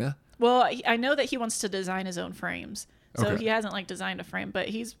 Yeah. Well, I know that he wants to design his own frames. So Okay. he hasn't like designed a frame, but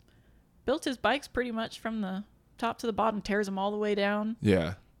he's built his bikes pretty much from the top to the bottom, tears them all the way down.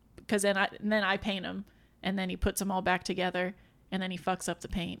 Yeah. Because then I paint them, and then he puts them all back together, and then he fucks up the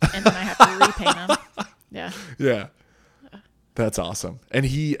paint, and then I have to repaint them. Yeah. Yeah. That's awesome. And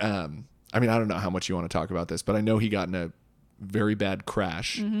he, I don't know how much you want to talk about this, but I know he got in a very bad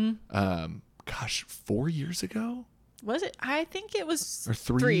crash. 4 years ago? Was it? I think it was Or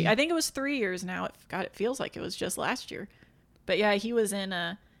three? I think it was 3 years now. It feels like it was just last year. But yeah, he was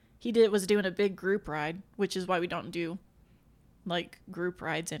doing a big group ride, which is why we don't do like group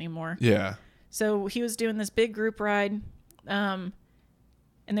rides anymore. Yeah. So he was doing this big group ride, and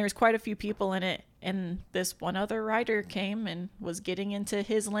there was quite a few people in it. And this one other rider came and was getting into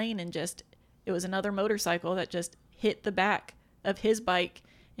his lane, and it was another motorcycle that just hit the back of his bike,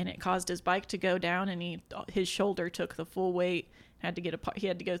 and it caused his bike to go down, and his shoulder took the full weight. He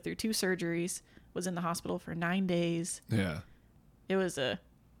had to go through 2 surgeries, was in the hospital for 9 days. Yeah.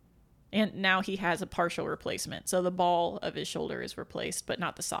 And now he has a partial replacement. So the ball of his shoulder is replaced, but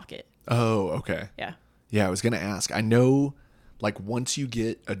not the socket. Oh, okay. Yeah. Yeah, I was going to ask. I know, like, once you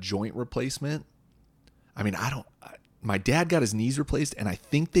get a joint replacement, I mean, my dad got his knees replaced, and I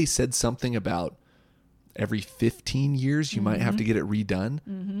think they said something about every 15 years you might have to get it redone.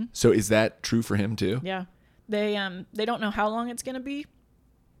 Mm-hmm. So is that true for him too? Yeah. They don't know how long it's going to be,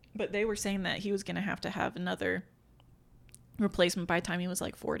 but they were saying that he was going to have another replacement by the time he was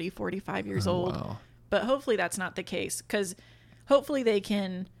like 40, 45 years old. Wow. But hopefully that's not the case, because hopefully they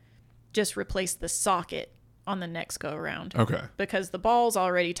can just replace the socket on the next go around. Okay. Because the ball's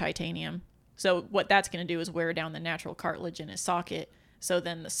already titanium. So what that's going to do is wear down the natural cartilage in his socket. So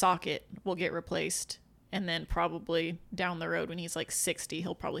then the socket will get replaced. And then probably down the road when he's like 60,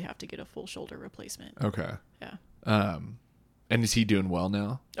 he'll probably have to get a full shoulder replacement. Okay. Yeah. And is he doing well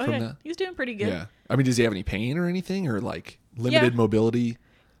now? Oh, yeah. That? He's doing pretty good. Yeah. I mean, does he have any pain or anything, or like limited mobility?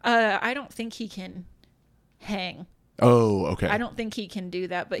 I don't think he can hang. Oh, okay. I don't think he can do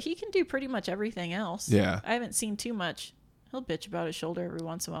that, but he can do pretty much everything else. Yeah. I haven't seen too much. He'll bitch about his shoulder every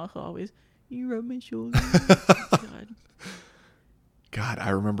once in a while. He'll always, you rub my shoulder. God,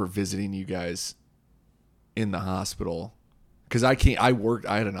 I remember visiting you guys in the hospital, because I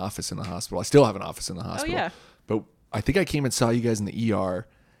had an office in the hospital. I still have an office in the hospital. Oh, yeah. But I think I came and saw you guys in the ER,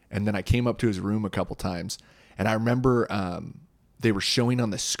 and then I came up to his room a couple times, and I remember they were showing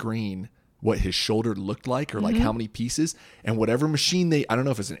on the screen what his shoulder looked like, or like how many pieces, and whatever machine I don't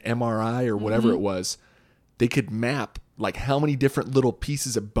know if it's an MRI or whatever it was, they could map like how many different little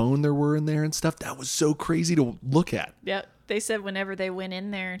pieces of bone there were in there and stuff. That was so crazy to look at. Yep. They said whenever they went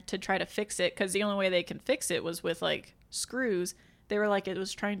in there to try to fix it, because the only way they can fix it was with like screws, they were like, it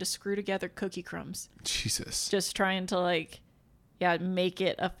was trying to screw together cookie crumbs. Jesus. Just trying to make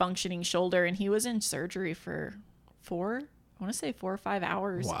it a functioning shoulder. And he was in surgery for 4 or 5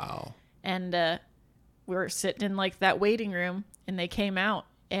 hours. Wow. And we were sitting in like that waiting room, and they came out,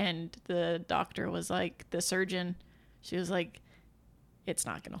 and the doctor was like, the surgeon, she was like, it's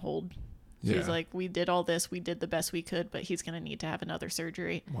not going to hold. She was like, we did all this. We did the best we could, but he's going to need to have another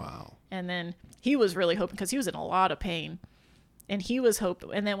surgery. Wow. And then he was really hoping, because he was in a lot of pain. And he was hoping.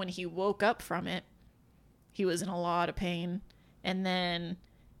 And then when he woke up from it, he was in a lot of pain. And then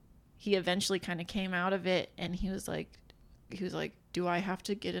he eventually kind of came out of it. And he was like, do I have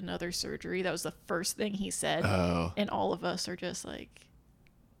to get another surgery? That was the first thing he said. Oh. And all of us are just like,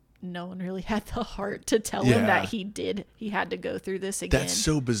 no one really had the heart to tell him that he had to go through this again. That's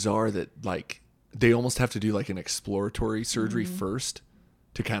so bizarre that like they almost have to do like an exploratory surgery first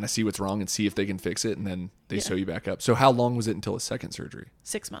to kind of see what's wrong and see if they can fix it, and then they sew you back up. So how long was it until a second surgery?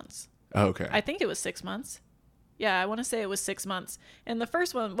 6 months. Oh, okay. I think it was 6 months. Yeah, I want to say it was 6 months. And the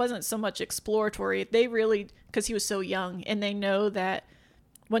first one wasn't so much exploratory. They really, because he was so young, and they know that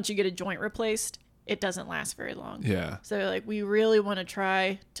once you get a joint replaced, it doesn't last very long. Yeah. So they're like, we really want to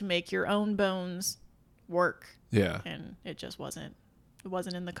try to make your own bones work. Yeah. And it just wasn't. It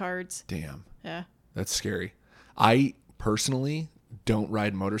wasn't in the cards. Damn. Yeah. That's scary. I personally don't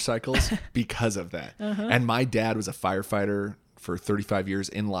ride motorcycles because of that. And my dad was a firefighter for 35 years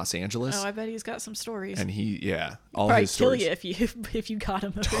in Los Angeles. Oh, I bet he's got some stories. And all probably his stories. kill you if you got a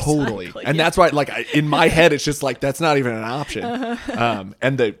motorcycle. Totally. And that's why, like, in my head, it's just like, that's not even an option.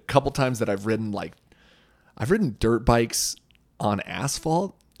 And the couple times that I've ridden dirt bikes on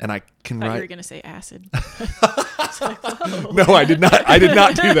asphalt, and I can ride. You were going to say acid. No, I did not. I did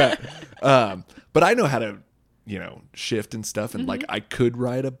not do that. But I know how to, shift and stuff. And like, I could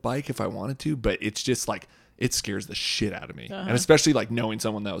ride a bike if I wanted to, but it's just like, it scares the shit out of me. And especially like knowing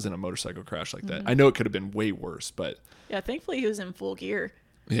someone that was in a motorcycle crash like that. I know it could have been way worse, but. Yeah, thankfully he was in full gear.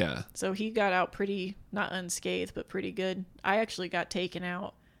 Yeah. So he got out pretty, not unscathed, but pretty good. I actually got taken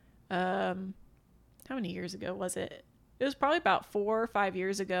out. How many years ago was it? It was probably about 4 or 5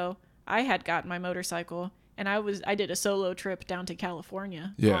 years ago. I had gotten my motorcycle, and I did a solo trip down to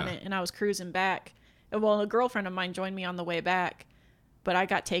California on it, and I was cruising back. And well, a girlfriend of mine joined me on the way back, but I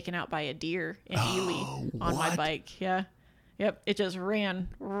got taken out by a deer in Ely on my bike. Yeah. Yep. It just ran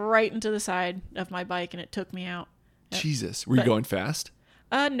right into the side of my bike, and it took me out. Yep. Jesus. Were you going fast?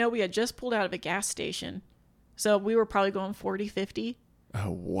 No, we had just pulled out of a gas station. So we were probably going 40, 50.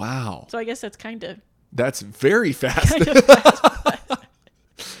 Oh, wow. So I guess That's very fast. kind of fast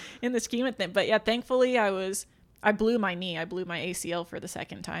in the scheme of things. But yeah, thankfully I blew my knee. I blew my ACL for the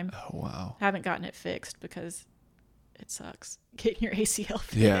second time. Oh, wow. I haven't gotten it fixed because it sucks getting your ACL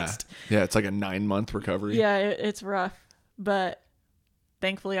fixed. Yeah. It's like a 9-month recovery. Yeah, it's rough. But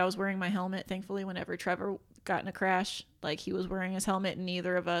thankfully I was wearing my helmet. Thankfully, whenever Trevor got in a crash, like he was wearing his helmet, and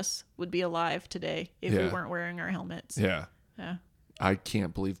neither of us would be alive today if we weren't wearing our helmets. Yeah. Yeah. I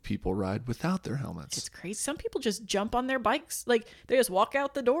can't believe people ride without their helmets. It's crazy. Some people just jump on their bikes. Like they just walk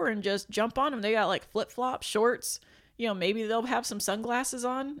out the door and just jump on them. They got like flip-flops, shorts. You know, maybe they'll have some sunglasses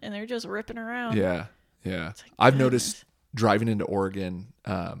on and they're just ripping around. Yeah. Yeah. Like, I've noticed driving into Oregon.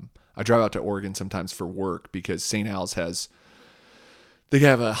 I drive out to Oregon sometimes for work because St. Al's they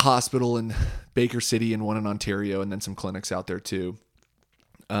have a hospital in Baker City and one in Ontario and then some clinics out there too.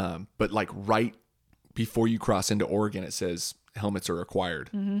 But like right before you cross into Oregon, it says helmets are required.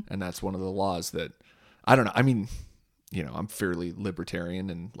 Mm-hmm. And that's one of the laws that, I don't know. I mean, you know, I'm fairly libertarian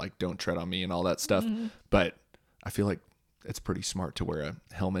and like don't tread on me and all that stuff. Mm-hmm. But I feel like it's pretty smart to wear a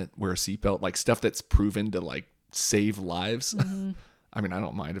helmet, wear a seatbelt, like stuff that's proven to like save lives. Mm-hmm. I mean, I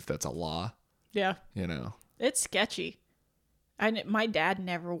don't mind if that's a law. Yeah. You know, it's sketchy. My dad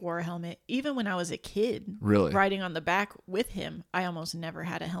never wore a helmet. Even when I was a kid, really riding on the back with him, I almost never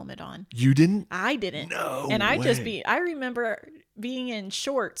had a helmet on. You didn't? I didn't. No And way. I remember being in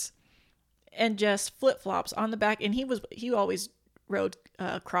shorts and just flip-flops on the back. And he always rode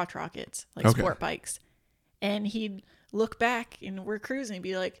crotch rockets, like sport bikes. And he'd look back and we're cruising and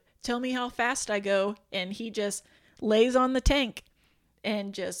be like, tell me how fast I go. And he just lays on the tank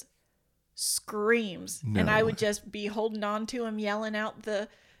and just screams. No. And I would just be holding on to him, yelling out the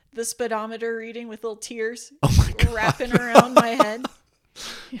speedometer reading with little tears wrapping around my head.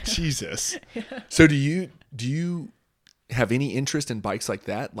 Yeah. Jesus. Yeah. So do you have any interest in bikes like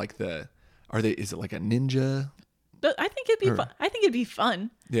that? Like is it like a Ninja? But I think it'd be fun. I think it'd be fun.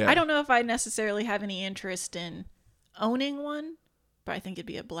 Yeah. I don't know if I necessarily have any interest in owning one, but I think it'd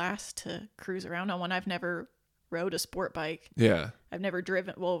be a blast to cruise around on one. I've never rode a sport bike. Yeah. I've never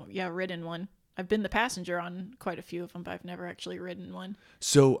ridden one. I've been the passenger on quite a few of them, but I've never actually ridden one.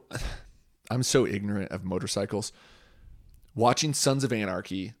 So I'm so ignorant of motorcycles. Watching Sons of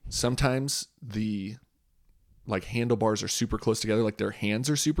Anarchy, sometimes the like handlebars are super close together, like their hands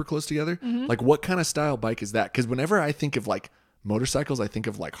are super close together. Mm-hmm. Like what kind of style bike is that? Because whenever I think of like motorcycles, I think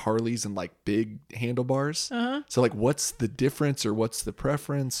of like Harleys and like big handlebars. Uh-huh. So like what's the difference or what's the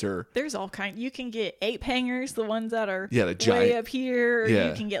preference? Or there's all kinds. You can get ape hangers, the ones that are the giant way up here. Or yeah.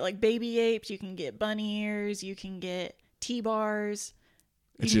 You can get like baby apes. You can get bunny ears. You can get T-bars.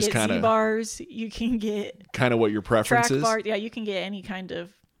 It's just kind of Z-bars. You can get kind of what your preference track is. Bars. Yeah, you can get any kind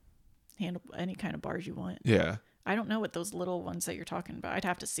of bars you want. Yeah. I don't know what those little ones that you're talking about. I'd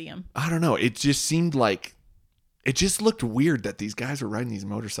have to see them. I don't know. It just seemed like it just looked weird that these guys are riding these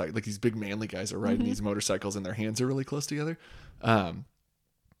motorcycles, like these big manly guys are riding these motorcycles and their hands are really close together.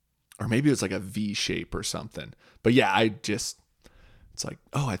 Or maybe it was like a V shape or something. But yeah, it's like,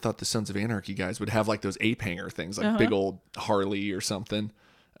 oh, I thought the Sons of Anarchy guys would have like those ape hanger things, like big old Harley or something.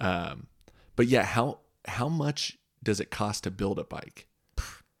 But yeah, how much does it cost to build a bike?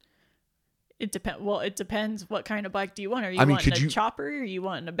 It depends. Well, it depends. What kind of bike do you want? Are you wanting a chopper? Are you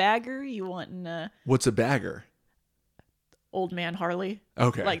wanting a bagger? Are you wanting a... What's a bagger? Old man Harley.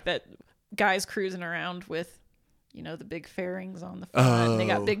 Okay. Like that guys cruising around with, the big fairings on the front. They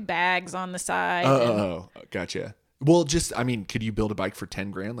got big bags on the side. Gotcha. Well, could you build a bike for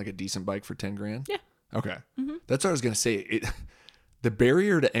 10 grand, like a decent bike for 10 grand? Yeah. Okay. Mm-hmm. That's what I was going to say. The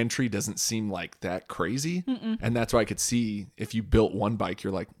barrier to entry doesn't seem like that crazy. Mm-mm. And that's why I could see if you built one bike,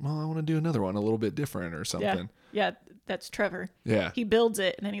 you're like, well, I want to do another one a little bit different or something. Yeah, that's Trevor. Yeah. He builds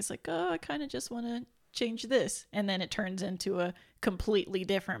it and then he's like, oh, I kind of just want to change this. And then it turns into a completely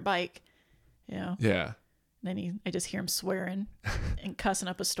different bike. Yeah. Then I just hear him swearing and cussing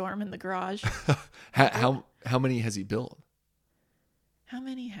up a storm in the garage. How many has he built? How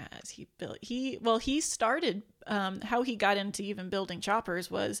many has he built? He started, how he got into even building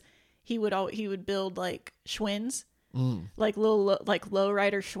choppers was he would build like Schwinn's, like little like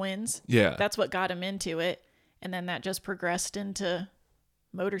lowrider Schwinn's. Yeah. That's what got him into it. And then that just progressed into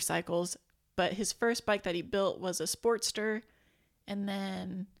motorcycles. But his first bike that he built was a Sportster. And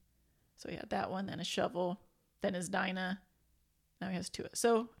then, so he had that one, then a shovel, then his Dyna. Now he has two.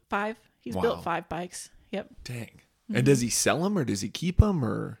 So 5. He's built 5 bikes. Yep. Dang. And does he sell them or does he keep them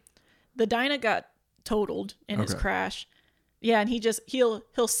or? The Dyna got totaled in his crash. Yeah, and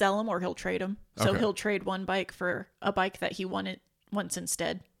he'll sell them or he'll trade them. So he'll trade one bike for a bike that he wants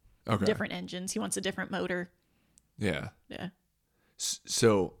instead. Okay. Different engines. He wants a different motor. Yeah. Yeah.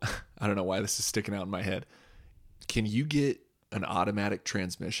 So I don't know why this is sticking out in my head. Can you get an automatic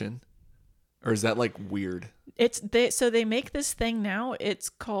transmission? Or is that like weird? So they make this thing now. It's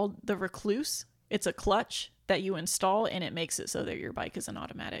called the Recluse. It's a clutch that you install, and it makes it so that your bike is an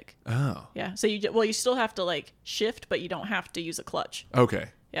automatic. Oh. Yeah. So you still have to like shift, but you don't have to use a clutch. Okay.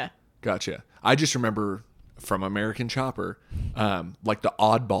 Yeah. Gotcha. I just remember from American Chopper, like the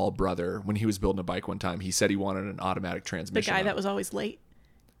oddball brother, when he was building a bike one time, he said he wanted an automatic The transmission. guy that was always late.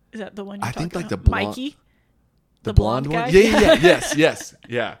 Is that the one you're I talking think like about? the blonde, Mikey? the blonde guy? one? Yeah. Yes.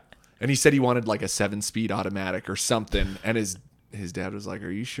 Yeah. And he said he wanted like a 7-speed automatic or something. And his dad was like,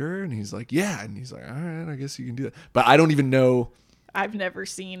 "Are you sure?" And he's like, "Yeah." And he's like, "All right, I guess you can do that." But I don't even know. I've never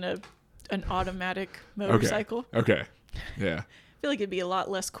seen an automatic motorcycle. Okay. Yeah. I feel like it'd be a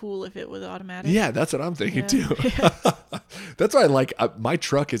lot less cool if it was automatic. Yeah, that's what I'm thinking too. Yeah. That's why I like my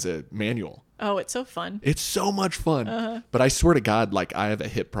truck is a manual. Oh, it's so fun. It's so much fun. But I swear to God, like I have a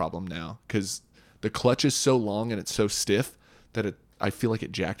hip problem now because the clutch is so long and it's so stiff that I feel like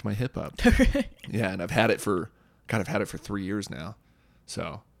it jacked my hip up. Yeah, and I've had it for 3 years now.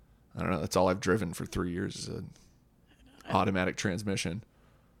 So I don't know. That's all I've driven for 3 years is an automatic transmission.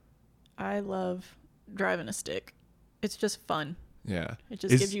 I love driving a stick. It's just fun. Yeah. It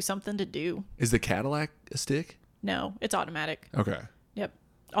just gives you something to do. Is the Cadillac a stick? No, it's automatic. Okay. Yep.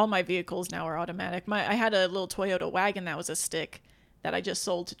 All my vehicles now are automatic. I had a little Toyota wagon that was a stick that I just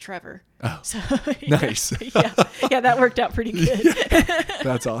sold to Trevor. Oh, so, nice. yeah, that worked out pretty good. Yeah,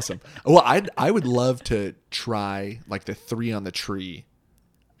 that's awesome. Well, I would love to try like the 3 on the tree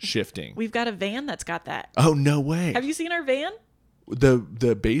shifting. We've got a van that's got that. Oh, no way. Have you seen our van?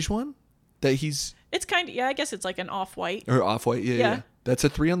 The beige one that he's... It's kind of, I guess it's like an off-white. Or off-white, yeah. That's a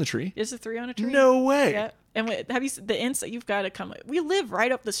 3 on the tree? It's a 3 on a tree. No way. Yeah. And have you seen the inside? You've got to come. We live right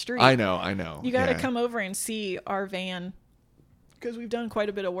up the street. I know. You got to come over and see our van because we've done quite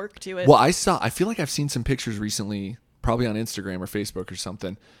a bit of work to it. Well, I feel like I've seen some pictures recently, probably on Instagram or Facebook or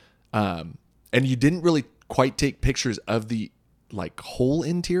something. And you didn't really quite take pictures of the like whole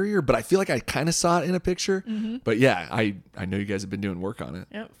interior, but I feel like I kind of saw it in a picture. Mm-hmm. But yeah, I know you guys have been doing work on it.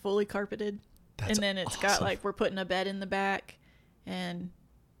 Yep, fully carpeted. That's and then it's awesome. got like, we're putting a bed in the back and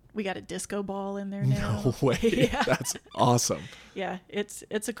we got a disco ball in there now. No way. Yeah. That's awesome. Yeah, it's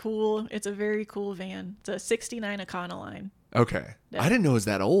a very cool van. It's a 69 Econoline. Okay. Yeah. I didn't know it was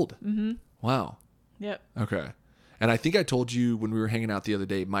that old. Mm-hmm. Wow. Yep. Okay. And I think I told you when we were hanging out the other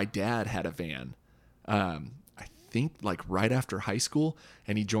day, my dad had a van. I think like right after high school,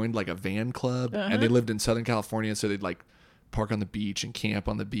 and he joined like a van club, and they lived in Southern California, so they'd like park on the beach and camp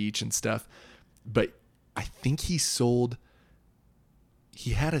on the beach and stuff. But I think he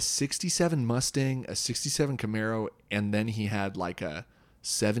had a 67 Mustang, a 67 Camaro, and then he had like a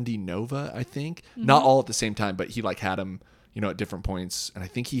 70 Nova, I think. Mm-hmm. Not all at the same time, but he like had them, at different points. And I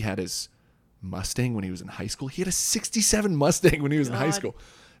think he had his Mustang when he was in high school. He had a 67 Mustang when he was in high school.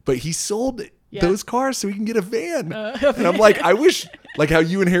 But he sold those cars so he can get a van. And I'm like, I wish, like how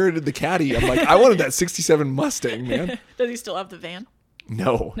you inherited the Caddy. I'm like, I wanted that 67 Mustang, man. Does he still have the van?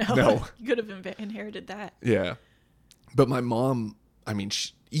 No. You could have inherited that. Yeah. But my mom, I mean,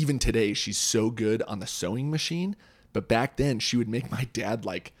 even today, she's so good on the sewing machine. But back then, she would make my dad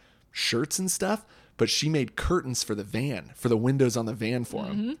like shirts and stuff. But she made curtains for the van, for the windows on the van for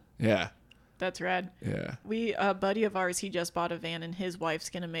him. Yeah. That's rad. Yeah. A buddy of ours, he just bought a van and his wife's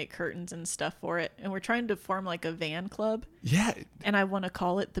going to make curtains and stuff for it. And we're trying to form like a van club. Yeah. And I want to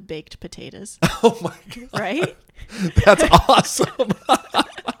call it the Baked Potatoes. Oh my God. Right? That's awesome.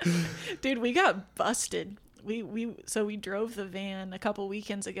 Dude, we got busted. So we drove the van a couple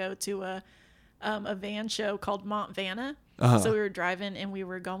weekends ago to a van show called Mont Vanna. So we were driving and we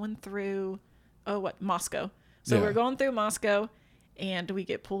were going through, Moscow. So we're going through Moscow and we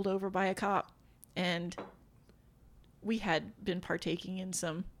get pulled over by a cop. And we had been partaking in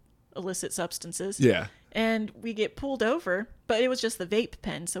some illicit substances. Yeah. And we get pulled over, but it was just the vape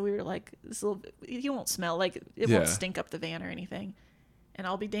pen. So we were like, you won't smell, like it won't stink up the van or anything. And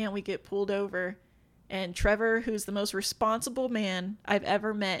I'll be damned, we get pulled over. And Trevor, who's the most responsible man I've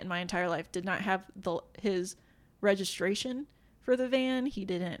ever met in my entire life, did not have his registration for the van. He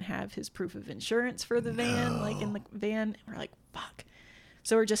didn't have his proof of insurance for the van, like in the van. We're like, fuck.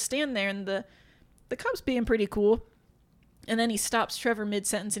 So we're just standing there, and the cop's being pretty cool. And then he stops Trevor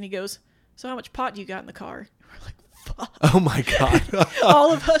mid-sentence, and he goes, "So how much pot do you got in the car?" We're like, fuck. Oh, my God.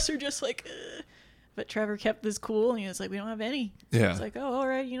 All of us are just like, ugh. But Trevor kept this cool, and he was like, "We don't have any." Yeah. It's like, "Oh, all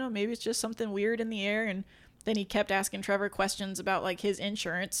right, maybe it's just something weird in the air." And then he kept asking Trevor questions about like his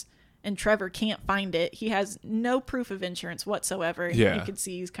insurance, and Trevor can't find it. He has no proof of insurance whatsoever. Yeah. You could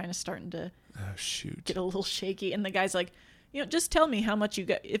see he's kind of starting to Oh, shoot. Get a little shaky. And the guy's like, just tell me how much you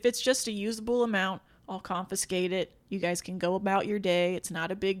got. If it's just a usable amount, I'll confiscate it. You guys can go about your day. It's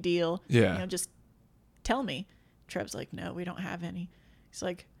not a big deal. Yeah. Just tell me. Trev's like, no, we don't have any. He's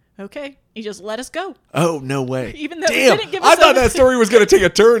like, okay. He just let us go. Oh, no way. Even though Damn, he didn't give us I thought that story was going to take a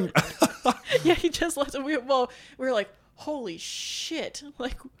turn. Yeah, he just let us. We were like, holy shit.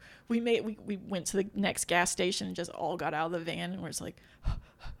 Like, we went to the next gas station and just all got out of the van and we're just like,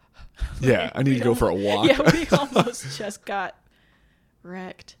 yeah, I need to go for a walk. Yeah, we almost just got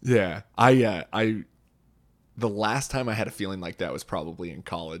wrecked. Yeah. I the last time I had a feeling like that was probably in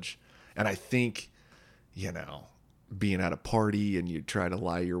college. And I think, being at a party and you try to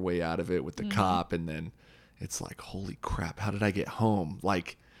lie your way out of it with the cop, and then it's like, holy crap, how did I get home?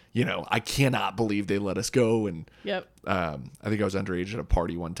 Like, I cannot believe they let us go. And Yep. I think I was underage at a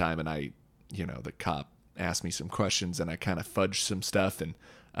party one time, and the cop asked me some questions and I kind of fudged some stuff. And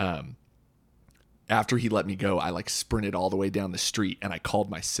after he let me go, I like sprinted all the way down the street and I called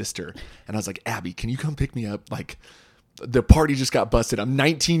my sister and I was like, Abby, can you come pick me up? Like, the party just got busted. I'm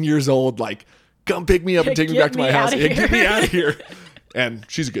 19 years old. Like, come pick me up and take me back to my house. Yeah, get me out of here. And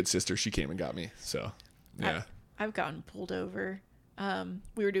she's a good sister. She came and got me. So, yeah. I've gotten pulled over.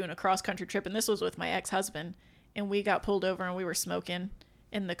 We were doing a cross country trip, and this was with my ex-husband, and we got pulled over and we were smoking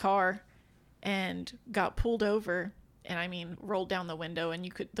in the car and got pulled over. And I mean, rolled down the window,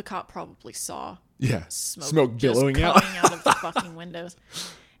 and the cop probably saw smoke billowing just coming out of the fucking windows.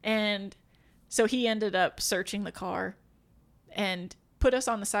 And so he ended up searching the car and put us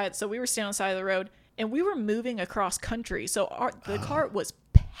on the side. So we were standing on the side of the road, and we were moving across country. So the car was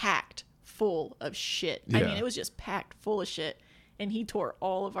packed full of shit. Yeah. I mean, it was just packed full of shit. And he tore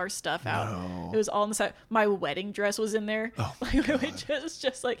all of our stuff out. No. It was all on the side. My wedding dress was in there. Oh, It was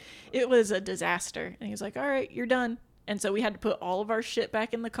just like, it was a disaster. And he was like, all right, you're done. And so we had to put all of our shit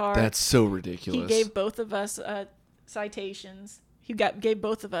back in the car. That's so ridiculous. He gave both of us citations. Gave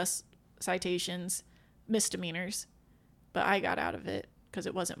both of us citations, misdemeanors. But I got out of it because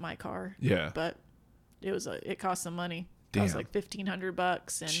it wasn't my car. Yeah. But it cost some money. Damn. It was like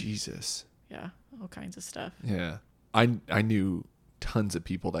 $1,500 and Jesus. yeah, all kinds of stuff. Yeah. I knew tons of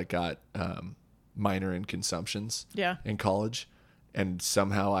people that got minor in consumptions in college, and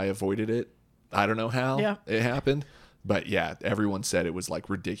somehow I avoided it. I don't know how it happened, but yeah, everyone said it was like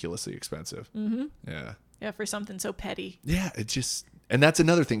ridiculously expensive. Mm-hmm. Yeah. Yeah, for something so petty. Yeah, and that's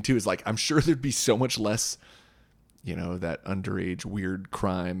another thing too, is like, I'm sure there'd be so much less, that underage weird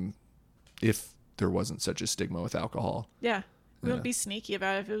crime if there wasn't such a stigma with alcohol. Yeah. We wouldn't be sneaky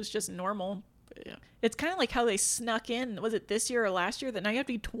about it if it was just normal. Yeah. It's kind of like how they snuck in, was it this year or last year, that now you have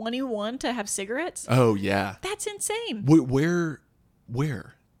to be 21 to have cigarettes? Oh, yeah. That's insane.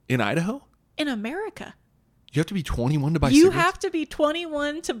 Where? In Idaho? In America. You have to be 21 to buy cigarettes? You have to be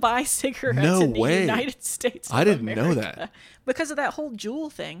 21 to buy cigarettes in the United States of I didn't America. know that. Because of that whole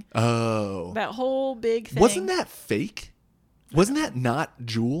Juul thing. Oh. That whole big thing. Wasn't that fake? Wasn't that not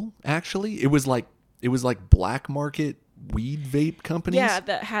Juul, actually? It was like black market weed vape companies? Yeah,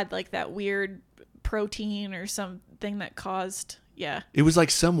 that had like that weird protein or something that caused, It was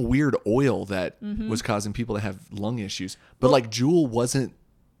like some weird oil that was causing people to have lung issues. But like Juul wasn't,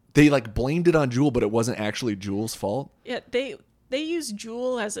 they like blamed it on Juul, but it wasn't actually Juul's fault. Yeah, they used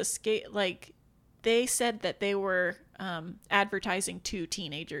Juul as a skate, like they said that they were advertising to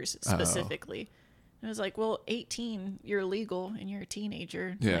teenagers specifically. And it was like, well, 18, you're legal and you're a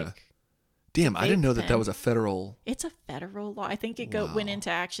teenager. Yeah. Like, damn, I didn't know that was a federal. It's a federal law. I think it went into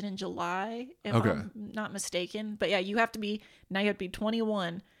action in July, if Okay. I'm not mistaken. But yeah, you have to be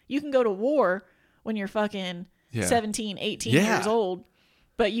 21. You can go to war when you're fucking 17, 18 years old,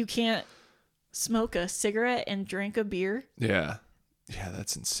 but you can't smoke a cigarette and drink a beer. Yeah. Yeah,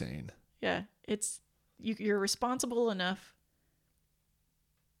 that's insane. Yeah, you're responsible enough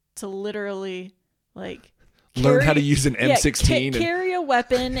to literally like learn how to use an M16 carry a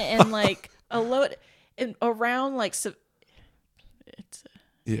weapon and like a load and around like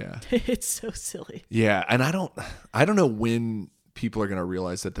it's so silly. Yeah, and I don't know when people are going to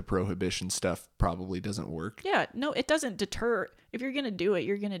realize that the prohibition stuff probably doesn't work. Yeah, no, it doesn't deter. If you're going to do it,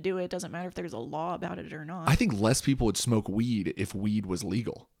 you're going to do it. It doesn't matter if there's a law about it or not. I think less people would smoke weed if weed was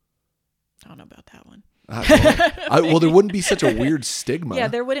legal. I don't know about that one. Well, there wouldn't be such a weird stigma. Yeah,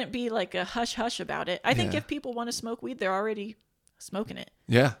 there wouldn't be like a hush-hush about it. I think if people want to smoke weed, they're already smoking it.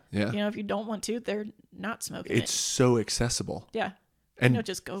 Yeah. If you don't want to, they're not smoking it. It's so accessible. Yeah. And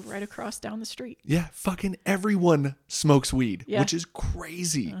just go right across down the street. Yeah, fucking everyone smokes weed, Yeah. which is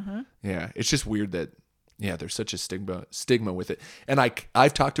crazy. Yeah, it's just weird that there's such a stigma with it. And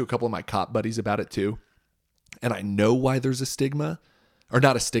I've talked to a couple of my cop buddies about it too, and I know why there's a stigma, or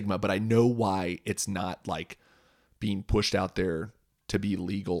not a stigma, but I know why it's not like being pushed out there to be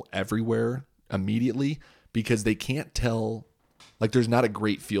legal everywhere immediately, because they can't tell, like there's not a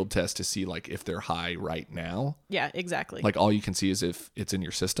great field test to see like if they're high right now. Yeah, exactly. Like all you can see is if it's in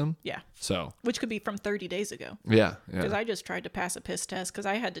your system. Yeah. So. Which could be from 30 days ago. Yeah. Because I just tried to pass a piss test because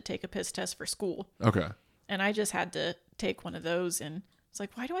I had to take a piss test for school. Okay. And I just had to take one of those, and it's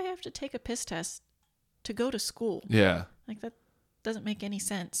like, why do I have to take a piss test to go to school? Yeah. Like that doesn't make any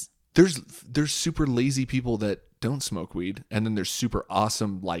sense. There's super lazy people that don't smoke weed, and then there's super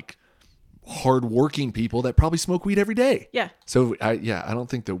awesome like hardworking people that probably smoke weed every day. Yeah. So I don't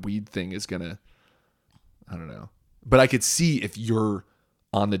think the weed thing is gonna, I don't know, but I could see if you're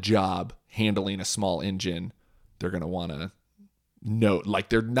on the job handling a small engine, they're gonna want to know, like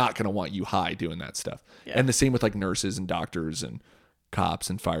they're not gonna want you high doing that stuff. Yeah. And the same with like nurses and doctors and cops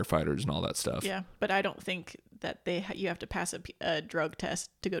and firefighters and all that stuff. Yeah, but I don't think that you have to pass a drug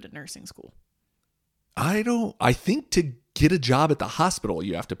test to go to nursing school. I think to get a job at the hospital,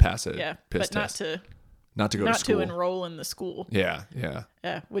 you have to pass a piss test. Not to go to school. Not to enroll in the school. Yeah.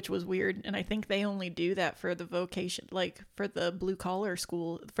 Yeah, which was weird. And I think they only do that for the vocation, like for the blue collar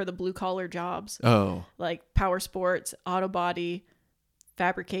school, for the blue collar jobs. Oh. Like power sports, auto body,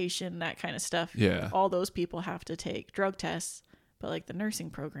 fabrication, that kind of stuff. Yeah. All those people have to take drug tests, but like the nursing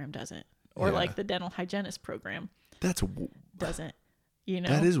program doesn't. Or like the dental hygienist program. Doesn't. You know?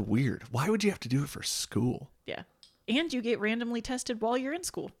 That is weird. Why would you have to do it for school? Yeah. And you get randomly tested while you're in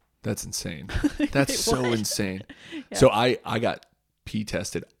school. That's insane. That's so insane. Yeah. So I got pee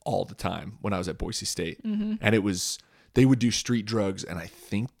tested all the time when I was at Boise State. Mm-hmm. And they would do street drugs, and I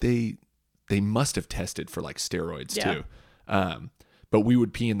think they must have tested for like steroids too. But we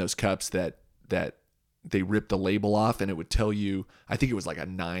would pee in those cups that they ripped the label off, and it would tell you, I think it was like a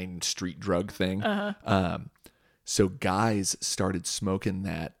 9 street drug thing. Uh-huh. So guys started smoking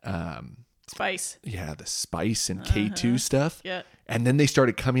that spice. Yeah, the spice and K2 stuff. Yeah. And then they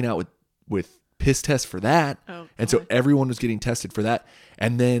started coming out with piss tests for that. Oh, and so everyone was getting tested for that.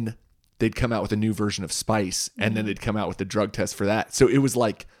 And then they'd come out with a new version of spice, and then they'd come out with the drug test for that. So it was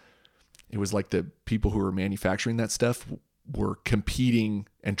like the people who were manufacturing that stuff were competing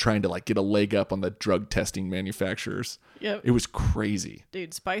and trying to like get a leg up on the drug testing manufacturers. Yep. It was crazy.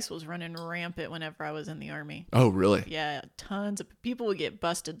 Dude, spice was running rampant whenever I was in the Army. Oh, really? Yeah, tons of people would get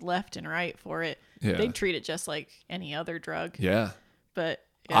busted left and right for it. Yeah. They'd treat it just like any other drug. Yeah. But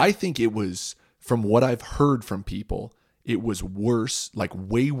I think it was, from what I've heard from people, it was worse, like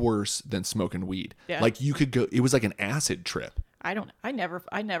way worse than smoking weed. Yeah. Like you could go, it was like an acid trip. I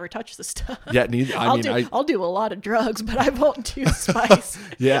never touch the stuff. Yeah, neither. I'll do a lot of drugs, but I won't do spice.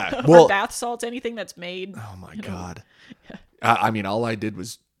 Yeah. Or bath salts, anything that's made. Oh my God. Yeah. I mean, all I did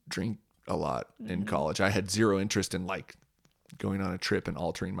was drink a lot in college. I had zero interest in like going on a trip and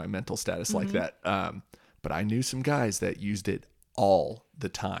altering my mental status like that. But I knew some guys that used it all the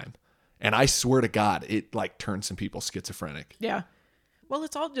time. And I swear to God, it like turned some people schizophrenic. Yeah. Well,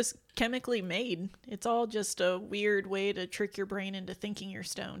 it's all just chemically made. It's all just a weird way to trick your brain into thinking you're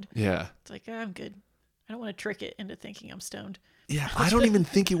stoned. Yeah. It's like, I'm good. I don't want to trick it into thinking I'm stoned. Yeah. I don't even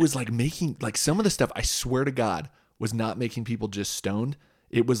think it was like making, like some of the stuff, I swear to God, was not making people just stoned.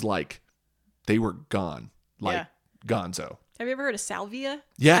 It was like they were gone. Like gonzo. Have you ever heard of salvia?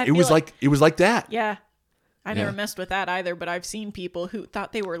 Yeah. It was like that. Yeah. I never messed with that either, but I've seen people who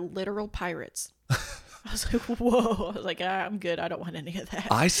thought they were literal pirates. I was like, whoa. I was like, I'm good. I don't want any of that.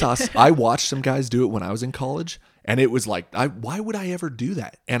 I watched some guys do it when I was in college, and it was like, why would I ever do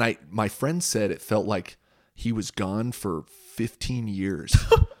that? And my friend said it felt like he was gone for 15 years.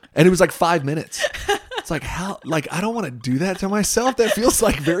 And it was like 5 minutes. It's like, how, like, I don't want to do that to myself. That feels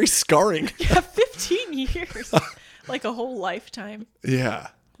like very scarring. Yeah, 15 years. Like a whole lifetime. Yeah.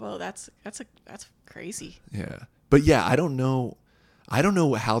 Well, that's crazy. Yeah. But yeah, I don't know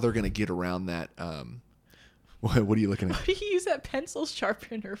how they're going to get around that. What are you looking at? What do you use that pencil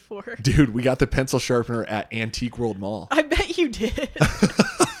sharpener for? Dude, we got the pencil sharpener at Antique World Mall. I bet you did.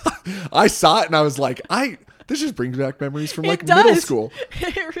 I saw it and I was like, this just brings back memories from like middle school.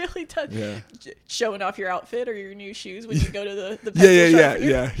 It really does. Yeah. Showing off your outfit or your new shoes when you go to the pencil sharpener.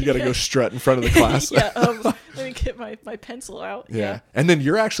 Yeah. You got to go strut in front of the class. Let me get my pencil out. Yeah. And then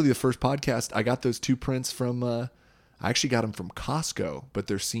you're actually the first podcast. I got those 2 prints from, I actually got them from Costco, but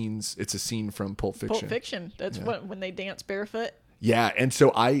they're scenes. It's a scene from Pulp Fiction. Pulp Fiction. That's when they dance barefoot. Yeah. And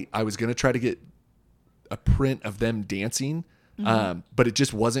so I was going to try to get a print of them dancing, but it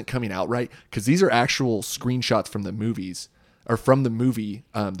just wasn't coming out right because these are actual screenshots from the movies or from the movie.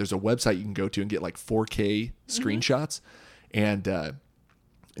 There's a website you can go to and get like 4K screenshots. And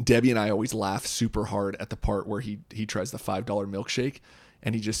Debbie and I always laugh super hard at the part where he tries the $5 milkshake,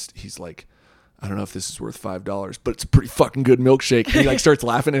 and he's like, I don't know if this is worth $5, but it's a pretty fucking good milkshake. And he like starts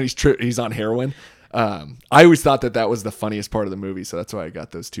laughing, and he's on heroin. I always thought that was the funniest part of the movie, so that's why I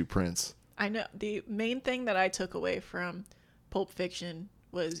got those two prints. I know the main thing that I took away from Pulp Fiction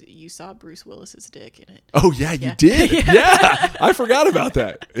was you saw Bruce Willis's dick in it. Oh yeah, you did. Yeah, I forgot about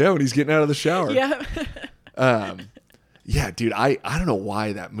that. Yeah, when he's getting out of the shower. Yeah. Yeah, dude, I don't know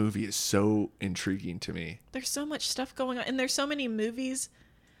why that movie is so intriguing to me. There's so much stuff going on, and there's so many movies.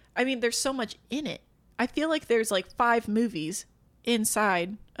 I mean, there's so much in it. I feel like there's like 5 movies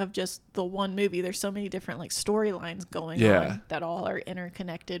inside of just the one movie. There's so many different like storylines going on that all are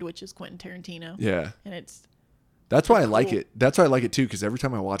interconnected, which is Quentin Tarantino. Yeah. And that's why I like it. That's why I like it too, because every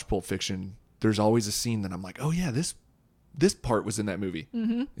time I watch Pulp Fiction, there's always a scene that I'm like, oh yeah, this part was in that movie.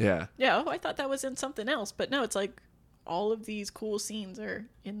 Mm-hmm. Yeah. Yeah. Oh, I thought that was in something else, but no, it's like all of these cool scenes are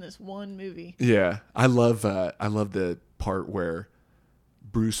in this one movie. Yeah. I love the part where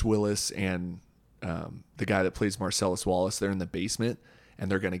Bruce Willis and the guy that plays Marcellus Wallace, they're in the basement and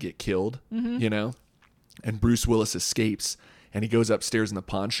they're going to get killed, you know? And Bruce Willis escapes and he goes upstairs in the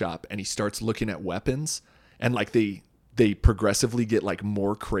pawn shop and he starts looking at weapons, and like they progressively get like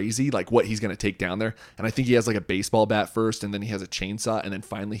more crazy, like what he's going to take down there. And I think he has like a baseball bat first, and then he has a chainsaw, and then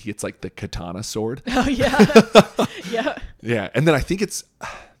finally he gets like the katana sword. Oh yeah. Yeah. Yeah. And then I think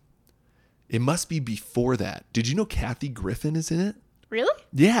it must be before that. Did you know Kathy Griffin is in it? Really?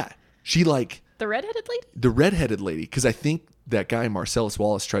 Yeah. She like the redheaded lady? The redheaded lady. Because I think that guy, Marcellus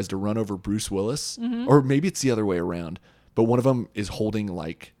Wallace, tries to run over Bruce Willis. Or maybe it's the other way around. But one of them is holding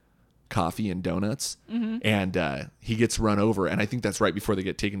like coffee and donuts. And he gets run over. And I think that's right before they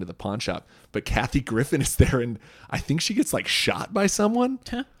get taken to the pawn shop. But Kathy Griffin is there. And I think she gets like shot by someone.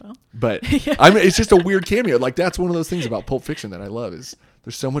 Well. But I mean, it's just a weird cameo. Like that's one of those things about Pulp Fiction that I love, is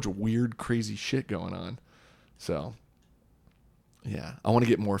there's so much weird, crazy shit going on. So... yeah, I want to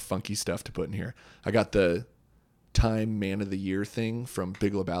get more funky stuff to put in here. I got the Time Man of the Year thing from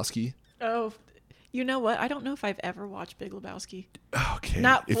Big Lebowski. Oh, you know what? I don't know if I've ever watched Big Lebowski. Okay.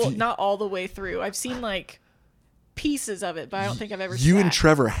 Not all the way through. I've seen like pieces of it, but I don't think I've ever You and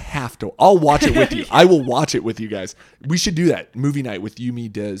Trevor have to. I'll watch it with you. I will watch it with you guys. We should do that. Movie night with you, me,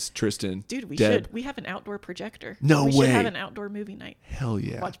 Des, Tristan. Dude, we Deb. should. We have an outdoor projector. No we way. We should have an outdoor movie night. Hell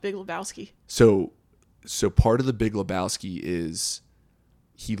yeah. Watch Big Lebowski. So part of the Big Lebowski is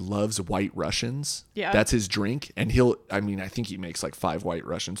he loves White Russians. Yeah. That's his drink. And I think he makes like 5 White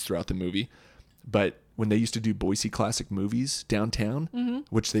Russians throughout the movie. But when they used to do Boise Classic Movies downtown,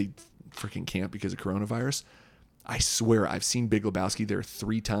 which they freaking can't because of coronavirus, I swear I've seen Big Lebowski there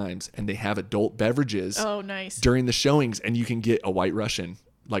 3 times, and they have adult beverages. Oh, nice. During the showings, and you can get a White Russian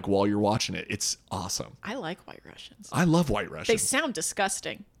like while you're watching it. It's awesome. I like White Russians. I love White Russians. They sound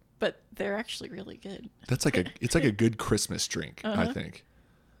disgusting, but they're actually really good. That's like it's like a good Christmas drink, I think.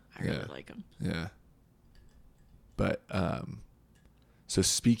 I really like them. Yeah. But so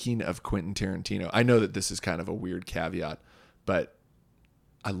speaking of Quentin Tarantino, I know that this is kind of a weird caveat, but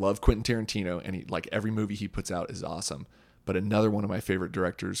I love Quentin Tarantino, and like every movie he puts out is awesome. But another one of my favorite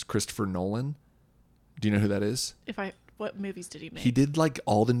directors, Christopher Nolan. Do you know who that is? What movies did he make? He did like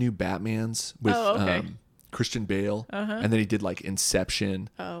all the new Batmans with Christian Bale, and then he did like Inception.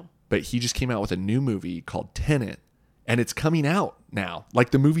 Oh. But he just came out with a new movie called Tenet, and it's coming out now.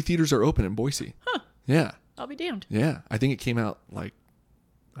 Like the movie theaters are open in Boise. Huh. Yeah. I'll be damned. Yeah. I think it came out like,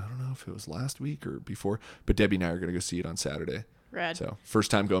 I don't know if it was last week or before, but Debbie and I are going to go see it on Saturday. Rad. So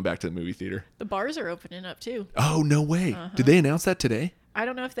first time going back to the movie theater. The bars are opening up too. Oh, no way. Did they announce that today? I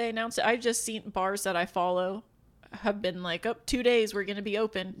don't know if they announced it. I've just seen bars that I follow have been like, 2 days we're going to be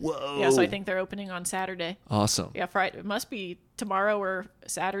open. Whoa. Yeah, so I think they're opening on Saturday. Awesome. Yeah, Friday. It must be tomorrow or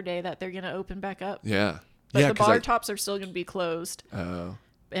Saturday that they're going to open back up. Yeah. But the bar tops are still going to be closed. Oh.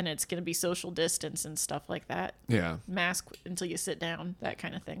 And it's going to be social distance and stuff like that. Yeah. Mask until you sit down, that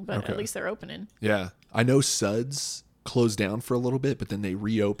kind of thing. But at least they're opening. Yeah. I know Suds closed down for a little bit, but then they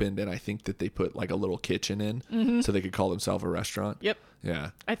reopened, and I think that they put like a little kitchen in so they could call themselves a restaurant. Yep. Yeah.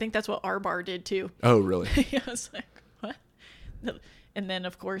 I think that's what our bar did too. Oh, really? Yeah, I was like, what? And then,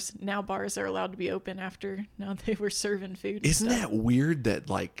 of course, now bars are allowed to be open after now they were serving food. Isn't that weird that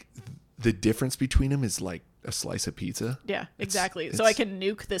like the difference between them is like a slice of pizza? Yeah, exactly. So I can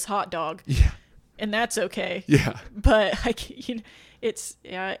nuke this hot dog. Yeah. And that's okay. Yeah. But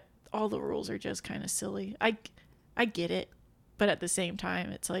all the rules are just kind of silly. I get it, but at the same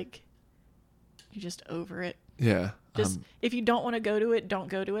time, it's like you're just over it. Yeah. Just if you don't want to go to it, don't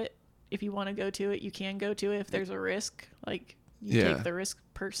go to it. If you want to go to it, you can go to it. If there's a risk, like you take the risk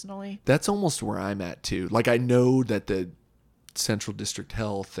personally. That's almost where I'm at too. Like I know that the central district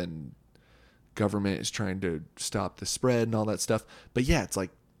health and government is trying to stop the spread and all that stuff. But yeah, it's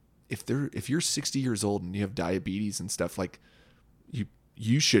like if you're 60 years old and you have diabetes and stuff, like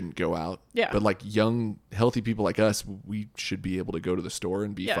you shouldn't go out. Yeah. But like young, healthy people like us, we should be able to go to the store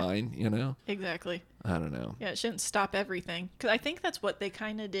and be fine, you know? Exactly. I don't know. Yeah, it shouldn't stop everything. Because I think that's what they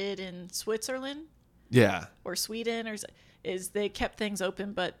kind of did in Switzerland. Yeah. Or Sweden, is they kept things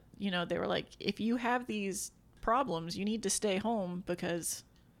open, but, you know, they were like, if you have these problems, you need to stay home because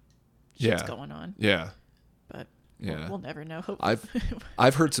shit's going on. Yeah. But yeah, we'll never know.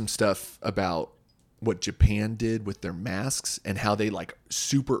 I've heard some stuff about what Japan did with their masks and how they like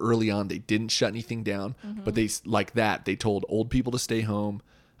super early on they didn't shut anything down, but they they told old people to stay home.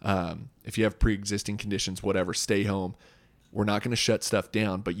 If you have pre-existing conditions, whatever, stay home. We're not going to shut stuff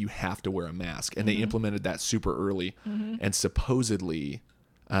down, but you have to wear a mask. And they implemented that super early, and supposedly,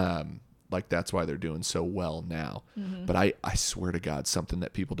 like that's why they're doing so well now. But I swear to God, something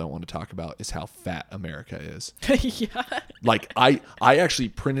that people don't want to talk about is how fat America is. Yeah. Like I actually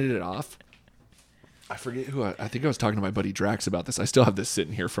printed it off. I forget who I think I was talking to my buddy Drax about this. I still have this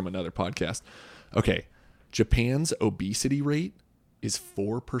sitting here from another podcast. Okay. Japan's obesity rate is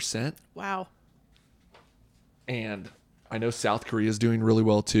 4%. Wow. And I know South Korea is doing really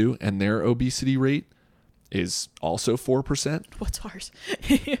well too. And their obesity rate is also 4%. What's ours?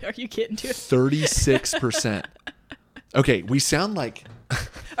 Are you getting to it? 36%. Okay. We sound like.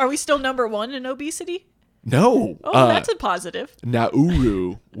 Are we still number one in obesity? No. Oh, that's a positive.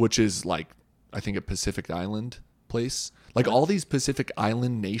 Nauru, which is like, I think a Pacific Island place. Like all these Pacific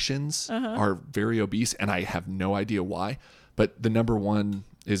Island nations are very obese, and I have no idea why. But the number one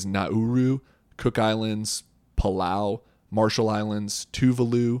is Nauru, Cook Islands, Palau, Marshall Islands,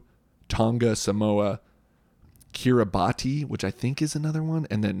 Tuvalu, Tonga, Samoa, Kiribati, which I think is another one,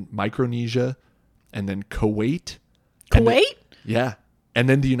 and then Micronesia, and then Kuwait. Kuwait? Yeah. And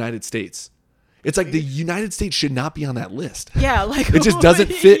then the United States. It's like the United States should not be on that list. Yeah, like it just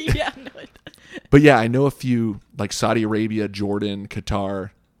doesn't fit. Yeah, no, it doesn't. But yeah, I know a few like Saudi Arabia, Jordan,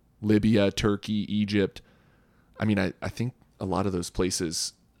 Qatar, Libya, Turkey, Egypt. I mean, I think a lot of those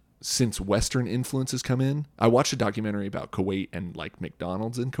places, since Western influences come in. I watched a documentary about Kuwait and like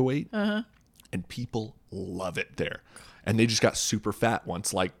McDonald's in Kuwait, and people love it there. And they just got super fat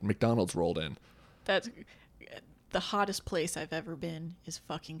once like McDonald's rolled in. That's the hottest place I've ever been is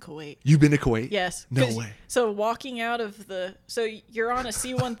fucking Kuwait. You've been to Kuwait? Yes. No way. So walking out of so you're on a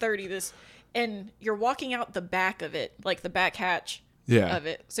C-130 and you're walking out the back of it, like the back hatch of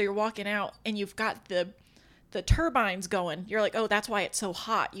it. So you're walking out and you've got the turbines going. You're like, oh, that's why it's so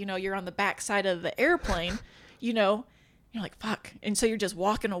hot. You know, you're on the back side of the airplane, you know, you're like, fuck. And so you're just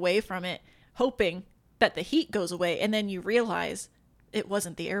walking away from it, hoping that the heat goes away. And then you realize it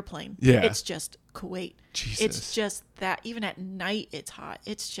wasn't the airplane. Yeah. It's just Kuwait. Jesus. It's just that even at night it's hot.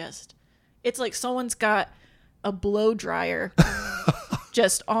 It's like someone's got a blow dryer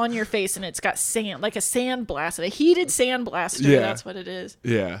just on your face and it's got sand, like a sand blaster, a heated sand blaster. Yeah. That's what it is.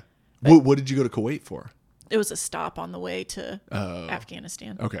 Yeah. What did you go to Kuwait for? It was a stop on the way to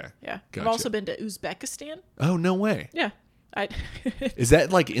Afghanistan. Okay. Yeah. Gotcha. I've also been to Uzbekistan. Oh, no way. Yeah. Is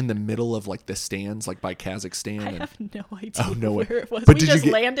that like in the middle of like the stands, like by Kazakhstan? I have no idea where it was. But we did just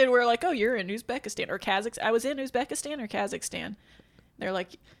you landed. We're like, oh, you're in Uzbekistan or Kazakhstan. I was in Uzbekistan or Kazakhstan. They're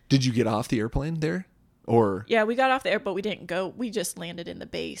like, did you get off the airplane there? Or yeah, we got off the air, but we didn't go. We just landed in the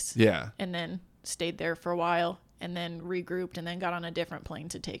base. Yeah. And then stayed there for a while and then regrouped and then got on a different plane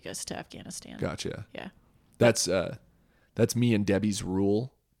to take us to Afghanistan. Gotcha. Yeah. That's me and Debbie's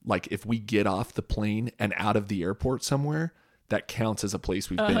rule. Like if we get off the plane and out of the airport somewhere, that counts as a place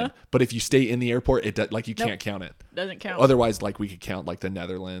we've been. But if you stay in the airport, it like you can't count it. Doesn't count. Otherwise, like we could count like the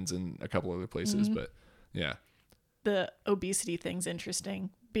Netherlands and a couple other places. But yeah. The obesity thing's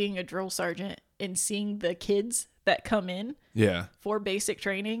interesting. Being a drill sergeant and seeing the kids that come in for basic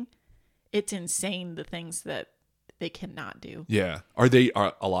training, it's insane the things that they cannot do. Yeah. Are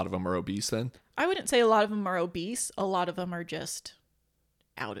a lot of them are obese then? I wouldn't say a lot of them are obese. A lot of them are just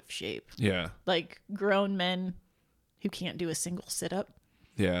out of shape. Yeah. Like grown men who can't do a single sit-up.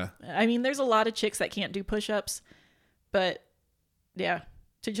 Yeah. I mean, there's a lot of chicks that can't do push-ups, but yeah,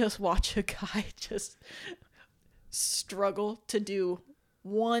 to just watch a guy just struggle to do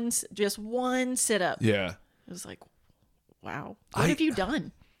just one sit-up. Yeah. It was like, wow, what have you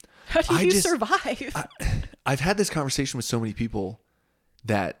done? How do you survive? I've had this conversation with so many people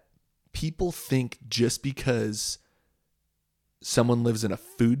that people think just because someone lives in a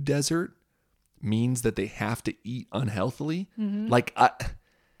food desert means that they have to eat unhealthily. Like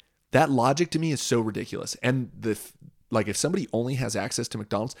that logic to me is so ridiculous. And if somebody only has access to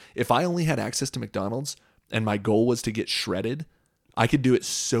McDonald's, if I only had access to McDonald's, and my goal was to get shredded, I could do it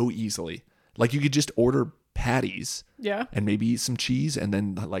so easily. Like you could just order patties and maybe eat some cheese and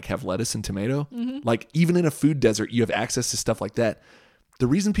then like have lettuce and tomato. Like even in a food desert, you have access to stuff like that. The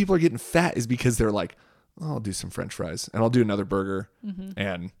reason people are getting fat is because they're like, oh, I'll do some French fries and I'll do another burger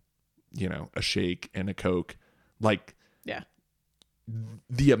and, you know, a shake and a Coke. Like,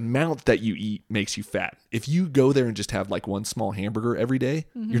 the amount that you eat makes you fat. If you go there and just have like one small hamburger every day,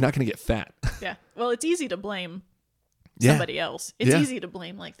 you're not going to get fat. Yeah. Well, it's easy to blame somebody else. It's easy to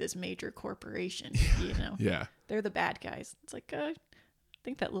blame like this major corporation, you know? Yeah. They're the bad guys. It's like, I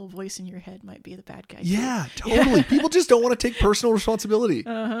think that little voice in your head might be the bad guy. Yeah, totally. People just don't want to take personal responsibility.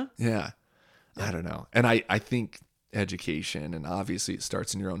 Yeah. I don't know. And I think education, and obviously it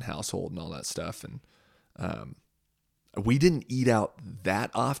starts in your own household and all that stuff. And we didn't eat out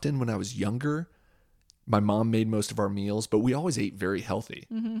that often when I was younger. My mom made most of our meals, but we always ate very healthy,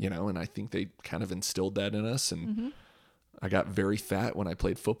 you know, and I think they kind of instilled that in us. And I got very fat when I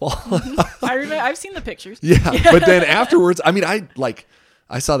played football. I remember, I've seen the pictures. Yeah. But then afterwards, I mean, I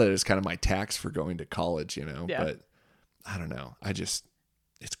saw that as kind of my tax for going to college, you know, but I don't know. It's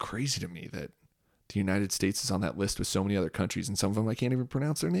crazy to me that the United States is on that list with so many other countries, and some of them I can't even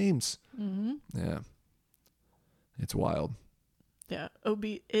pronounce their names. Yeah. It's wild. Yeah.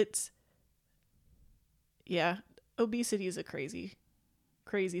 Obesity is a crazy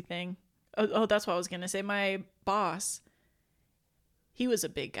thing. Oh, that's what I was going to say. My boss, he was a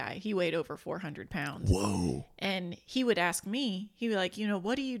big guy. He weighed over 400 pounds. Whoa. And he would ask me, he'd be like, you know,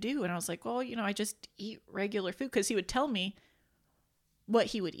 what do you do? And I was like, well, you know, I just eat regular food. Because he would tell me what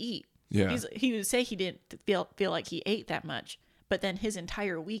he would eat. Yeah. He would say he didn't feel like he ate that much. But then his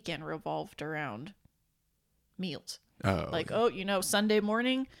entire weekend revolved around meals. You know, Sunday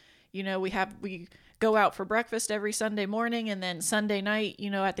morning, you know, we go out for breakfast every Sunday morning, and then Sunday night, you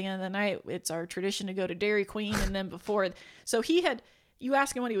know, at the end of the night, it's our tradition to go to Dairy Queen. And then so you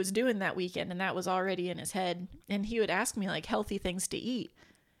ask him what he was doing that weekend, and that was already in his head. And he would ask me like healthy things to eat.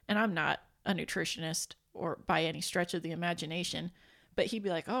 And I'm not a nutritionist or by any stretch of the imagination, but he'd be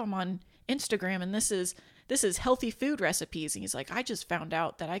like, oh, I'm on Instagram and this is healthy food recipes. And he's like, I just found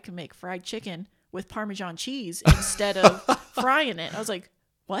out that I can make fried chicken with Parmesan cheese instead of frying it. I was like,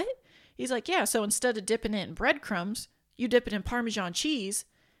 what? He's like, yeah. So instead of dipping it in breadcrumbs, you dip it in Parmesan cheese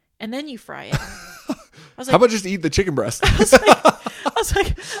and then you fry it. I was like, how about just eat the chicken breast? I was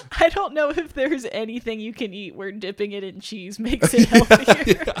like, I don't know if there's anything you can eat where dipping it in cheese makes it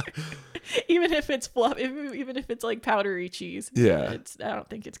healthier. Even if it's fluff, even if it's like powdery cheese. Yeah. I don't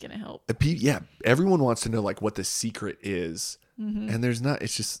think it's going to help. Yeah. Everyone wants to know like what the secret is. And there's not,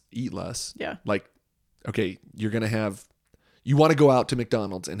 it's just eat less. Yeah. Like, okay, you want to go out to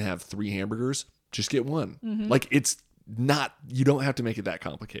McDonald's and have 3 hamburgers, just get one. Like it's not, you don't have to make it that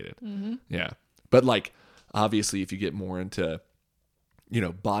complicated. Yeah. But like, obviously if you get more into, you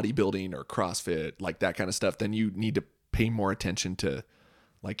know, bodybuilding or CrossFit, like that kind of stuff, then you need to pay more attention to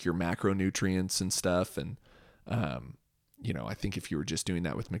like your macronutrients and stuff. And, you know, I think if you were just doing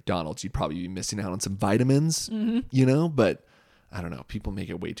that with McDonald's, you'd probably be missing out on some vitamins, you know, but I don't know. People make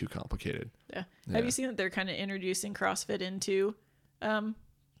it way too complicated. Yeah. Have you seen that they're kind of introducing CrossFit into the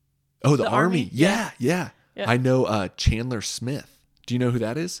Army? Yeah. I know Chandler Smith. Do you know who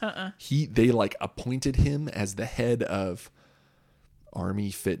that is? They like appointed him as the head of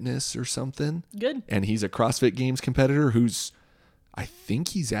Army Fitness or something. Good. And he's a CrossFit Games competitor I think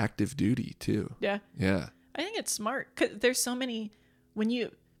he's active duty too. Yeah. Yeah. I think it's smart because there's so many,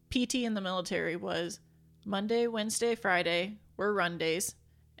 PT in the military was Monday, Wednesday, Friday were run days.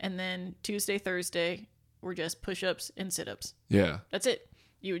 And then Tuesday, Thursday were just push-ups and sit-ups. Yeah. That's it.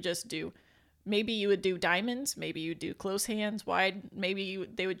 You would just maybe you would do diamonds. Maybe you would do close hands, wide. Maybe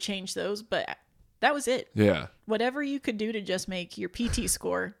they would change those, but that was it. Yeah. Whatever you could do to just make your PT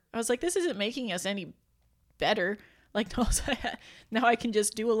score. I was like, this isn't making us any better. Like, now I can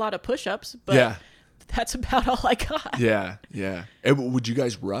just do a lot of push-ups, but that's about all I got. Yeah. And would you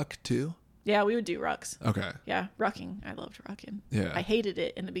guys ruck too? Yeah, we would do rucks. Okay. Yeah, rucking. I loved rucking. Yeah. I hated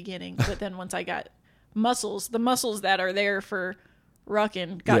it in the beginning, but then once I got the muscles that are there for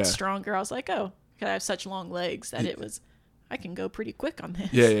rucking got stronger. I was like, oh, I have such long legs that I can go pretty quick on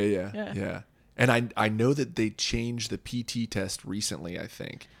this. Yeah. And I know that they changed the PT test recently, I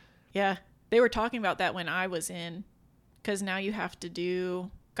think. Yeah. They were talking about that when I was in, because now you have to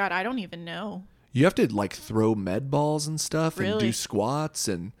do, God, I don't even know. You have to like throw med balls and stuff and do squats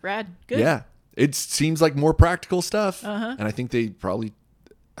and rad. Good. Yeah. It seems like more practical stuff. And I think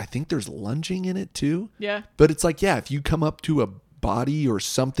I think there's lunging in it too. Yeah. But it's like, if you come up to a body or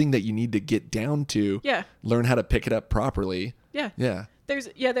something that you need to get down to, learn how to pick it up properly. Yeah. Yeah.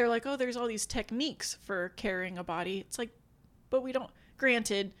 they're like, oh, there's all these techniques for carrying a body. It's like, but we don't.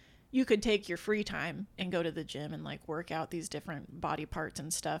 Granted, you could take your free time and go to the gym and like work out these different body parts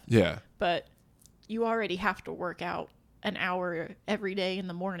and stuff. Yeah. But you already have to work out an hour every day in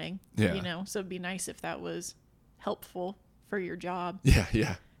the morning. Yeah. You know, so it'd be nice if that was helpful for your job. Yeah.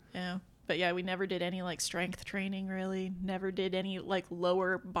 Yeah. Yeah. But yeah, we never did any like strength training really. Never did any like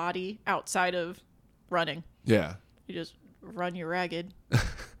lower body outside of running. Yeah. You just run you ragged.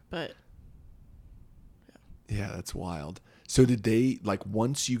 But yeah, that's wild. So did they, like,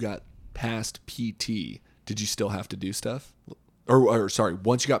 once you got past PT, did you still have to do stuff? Or sorry,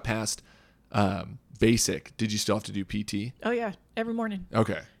 once you got past basic, did you still have to do PT? oh yeah, every morning.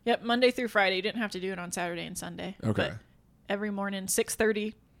 Okay. Yep, Monday through Friday. You didn't have to do it on Saturday and Sunday. Okay. But every morning,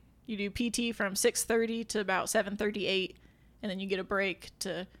 6:30. You do PT from 6:30 to about 7:38, and then you get a break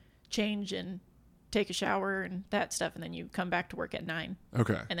to change and take a shower and that stuff, and then you come back to work at 9.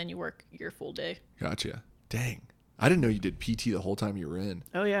 Okay. And then you work your full day. Gotcha. Dang. I didn't know you did PT the whole time you were in.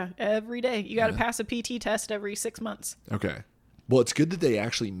 Oh yeah, every day. You got to pass a PT test every 6 months. Okay. Well, it's good that they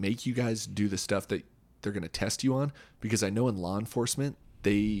actually make you guys do the stuff that they're going to test you on, because I know in law enforcement,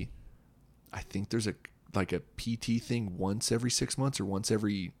 I think there's a PT thing once every 6 months or once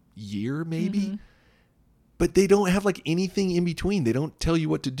every year maybe. Mm-hmm. But they don't have like anything in between. They don't tell you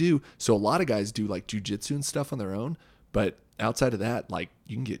what to do. So a lot of guys do like jujitsu and stuff on their own, but outside of that, like,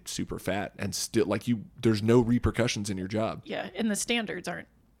 you can get super fat and still there's no repercussions in your job. Yeah. And the standards aren't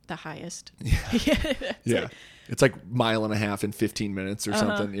the highest. Yeah. Yeah. It's like 1.5 miles in 15 minutes or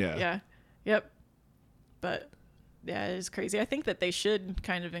something. Yeah. Yeah. Yep. But yeah, it is crazy. I think that they should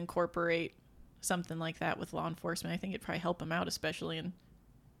kind of incorporate something like that with law enforcement. I think it'd probably help them out, especially in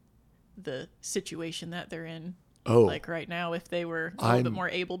the situation that they're in. Oh, like right now, if they were a little bit more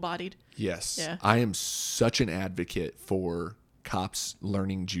able-bodied. Yes. Yeah. I am such an advocate for cops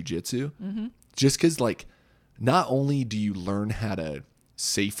learning jujitsu. Mm-hmm. Just because, like, not only do you learn how to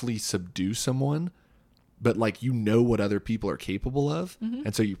safely subdue someone, but, like, you know what other people are capable of. Mm-hmm.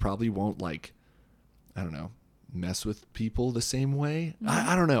 And so you probably won't, like, I don't know, mess with people the same way. Mm-hmm.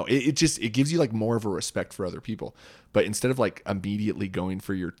 I don't know. It gives you, like, more of a respect for other people. But instead of, like, immediately going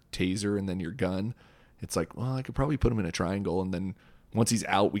for your taser and then your gun, it's like, well, I could probably put him in a triangle, and then once he's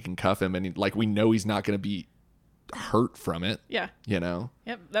out, we can cuff him, and like we know he's not going to be hurt from it. Yeah. You know?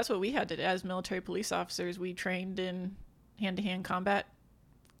 Yep. That's what we had to do as military police officers. We trained in hand-to-hand combat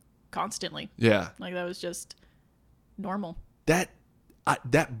constantly. Yeah. Like that was just normal. That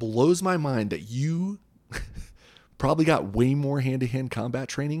blows my mind that you probably got way more hand-to-hand combat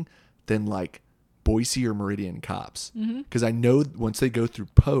training than like Boise or Meridian cops. Because I know once they go through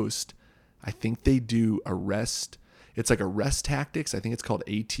post, I think they do arrest. It's like arrest tactics. I think it's called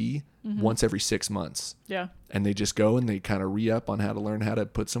AT once every 6 months. Yeah. And they just go and they kind of re-up on how to learn how to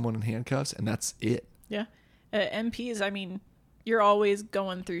put someone in handcuffs, and that's it. Yeah. MPs, I mean, you're always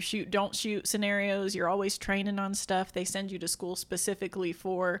going through shoot, don't shoot scenarios. You're always training on stuff. They send you to school specifically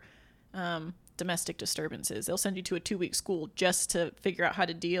for domestic disturbances. They'll send you to a 2-week school just to figure out how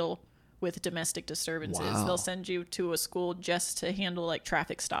to deal with domestic disturbances. Wow. They'll send you to a school just to handle like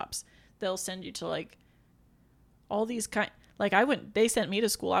traffic stops. They'll send you to like all these they sent me to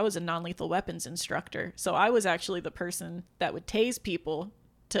school. I was a non-lethal weapons instructor. So I was actually the person that would tase people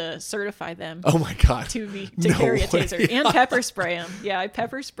to certify them. Oh my God. To carry a taser and pepper spray them. Yeah. I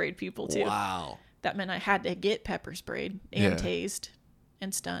pepper sprayed people too. Wow. That meant I had to get pepper sprayed and tased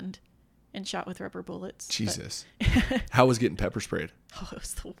and stunned and shot with rubber bullets. Jesus. How was getting pepper sprayed? Oh, it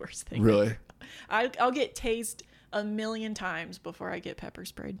was the worst thing. Really? I'll get tased 1,000,000 times before I get pepper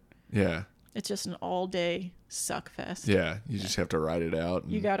sprayed. Yeah. It's just an all-day suck fest. Yeah, you just have to ride it out.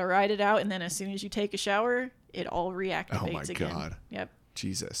 You got to ride it out, and then as soon as you take a shower, it all reactivates again. Oh my God. Yep.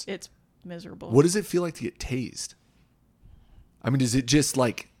 Jesus. It's miserable. What does it feel like to get tased? I mean, is it just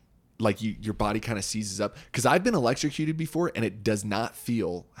like your body kind of seizes up? Because I've been electrocuted before, and it does not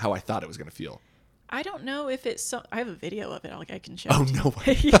feel how I thought it was going to feel. I don't know if it's so. I have a video of it. I can show. Oh, it no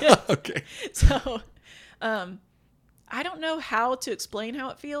way. Yeah. Okay. So, I don't know how to explain how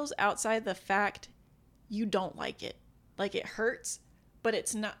it feels outside the fact you don't like it. Like it hurts, but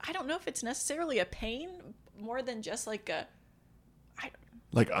it's not. I don't know if it's necessarily a pain more than just like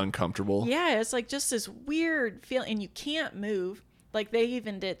like uncomfortable. Yeah, it's like just this weird feeling, and you can't move. Like they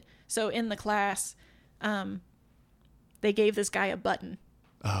even did. So in the class, they gave this guy a button.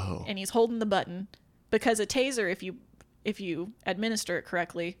 Oh. And he's holding the button because a taser, if you administer it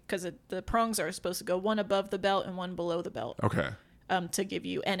correctly, because the prongs are supposed to go one above the belt and one below the belt. Okay. To give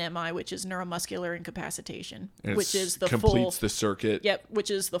you NMI, which is neuromuscular incapacitation, and which is the completes the circuit. Yep, which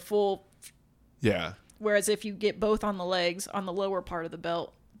is the full. Yeah. Whereas if you get both on the legs, on the lower part of the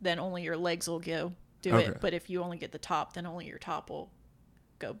belt, then only your legs will do it. But if you only get the top, then only your top will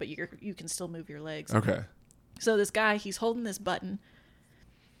go. But you can still move your legs. Okay. So this guy, he's holding this button.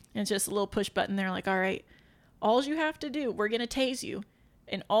 And it's just a little push button there. Like, all right, all you have to do, we're going to tase you.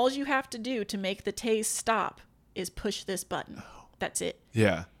 And all you have to do to make the tase stop is push this button. That's it.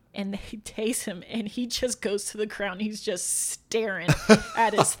 Yeah. And they tase him, and he just goes to the ground. He's just staring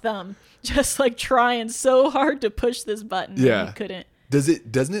at his thumb, just like trying so hard to push this button. Yeah. And he couldn't.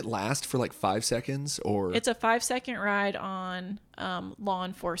 Doesn't it last for like 5 seconds or? It's a 5-second ride on law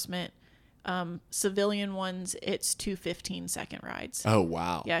enforcement. Civilian ones, it's 2 15-second rides. Oh,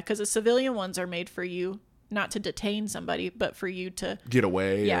 wow. Yeah, because the civilian ones are made for you not to detain somebody, but for you to get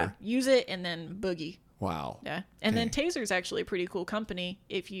away. Yeah, use it and then boogie. Wow. Yeah. And then Taser's actually a pretty cool company.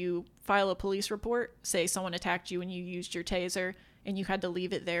 If you file a police report, say someone attacked you and you used your Taser and you had to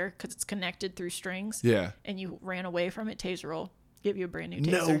leave it there because it's connected through strings. Yeah. And you ran away from it, Taser will give you a brand new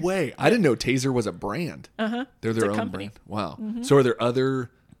Taser. No way. Yeah. I didn't know Taser was a brand. Uh-huh. They're their own company. Brand. Wow. Mm-hmm. So are there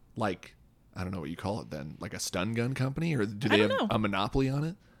other, like, I don't know what you call it then, like a stun gun company? Or do they have a monopoly on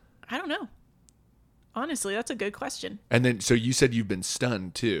it? I don't know. Honestly, that's a good question. And then, so you said you've been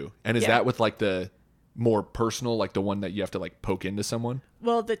stunned too. And is that with like the more personal, like the one that you have to like poke into someone?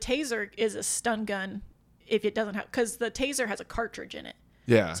 Well, the Taser is a stun gun if it doesn't have, because the Taser has a cartridge in it.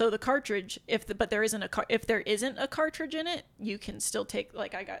 Yeah. So the cartridge, if there isn't a cartridge in it, you can still take,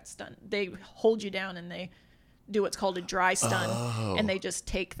 like I got stunned. They hold you down and they do what's called a dry stun, and they just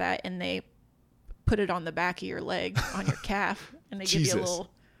take that and they put it on the back of your leg, on your calf, and they give you a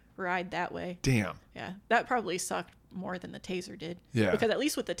little ride that way. Damn. Yeah, that probably sucked more than the Taser did. Yeah. Because at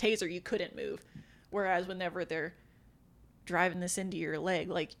least with the Taser, you couldn't move. Whereas whenever they're driving this into your leg,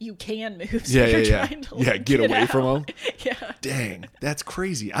 like you can move. So you're trying to get away from them. Yeah. Dang, that's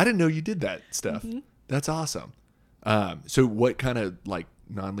crazy. I didn't know you did that stuff. Mm-hmm. That's awesome. So what kind of like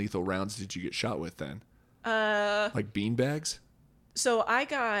non-lethal rounds did you get shot with then? Like beanbags? So I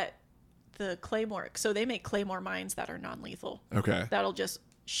got the Claymore. So they make Claymore mines that are non-lethal. Okay. That'll just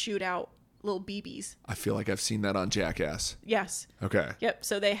shoot out little BBs. I feel like I've seen that on Jackass. Yes. Okay. Yep.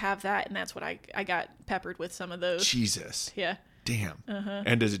 So they have that, and that's what I got peppered with some of those. Jesus. Yeah. Damn. Uh-huh.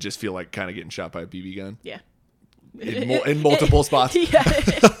 And does it just feel like kind of getting shot by a BB gun? Yeah. In multiple spots? Yeah.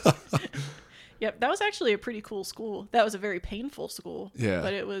 Yep. That was actually a pretty cool school. That was a very painful school. Yeah.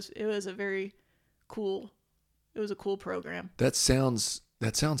 But it was a very cool. It was a cool program. That sounds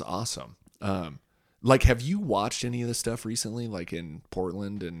awesome. Like, have you watched any of this stuff recently, like in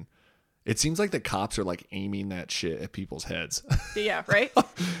Portland? And it seems like the cops are like aiming that shit at people's heads. Yeah, right?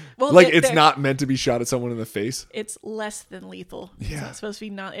 Well, like it's not meant to be shot at someone in the face. It's less than lethal. Yeah. It's not supposed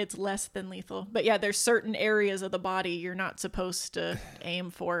to be it's less than lethal. But yeah, there's certain areas of the body you're not supposed to aim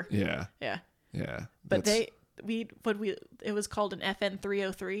for. Yeah. Yeah. Yeah. But it was called an FN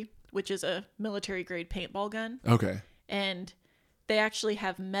 303, which is a military grade paintball gun. Okay. And they actually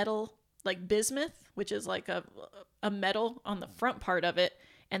have metal, like bismuth, which is like a metal on the front part of it.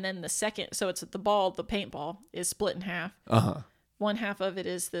 And then the second, so it's the paintball is split in half. Uh-huh. One half of it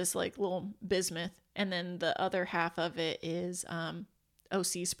is this like little bismuth. And then the other half of it is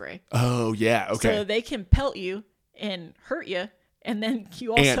OC spray. Oh, yeah. Okay. So they can pelt you and hurt you. And then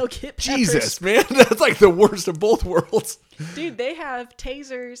you also get pepper Jesus, spray. man. That's like the worst of both worlds. Dude, they have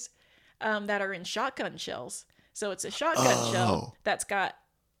tasers that are in shotgun shells. So it's a shotgun shell that's got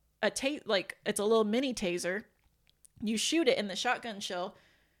it's a little mini taser. You shoot it in the shotgun shell.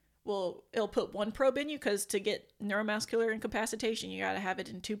 Well, it'll put one probe in you because to get neuromuscular incapacitation, you got to have it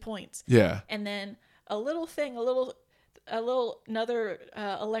in 2 points. Yeah. And then another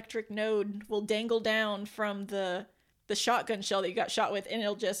electric node will dangle down from the shotgun shell that you got shot with, and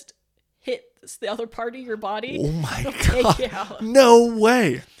it'll just hit the other part of your body. Oh my God. Take you out. No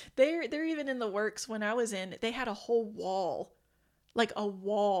way. They're even in the works. When I was in, they had a whole wall, like a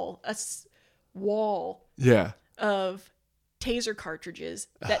wall Yeah. of taser cartridges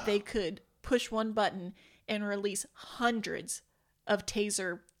that they could push one button and release hundreds of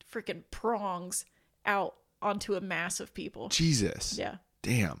taser freaking prongs out onto a mass of people. Jesus. Yeah.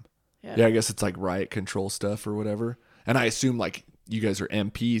 Damn. Yeah, I guess it's like riot control stuff or whatever. And I assume like you guys are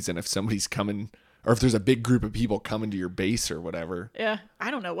MPs, and if somebody's coming, or if there's a big group of people coming to your base or whatever. Yeah.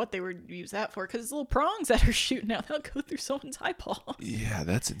 I don't know what they would use that for, because it's little prongs that are shooting out. They'll go through someone's eyeball. Yeah,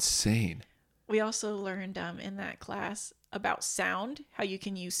 that's insane. We also learned in that class about sound, how you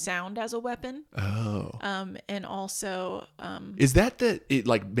can use sound as a weapon. Oh. And also... is that it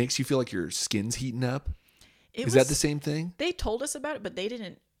like makes you feel like your skin's heating up? Is that the same thing? They told us about it, but they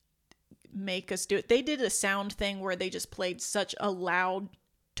didn't make us do it. They did a sound thing where they just played such a loud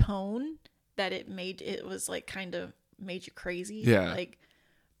tone that it was like kind of made you crazy. Yeah. Like,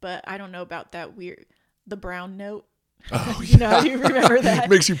 but I don't know about that weird, the brown note. Oh, You know, you remember that?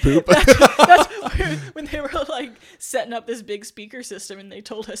 Makes you poop. That's when they were like setting up this big speaker system and they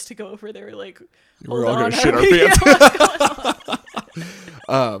told us to go over there, like, We're all hold going to on, shit our yeah,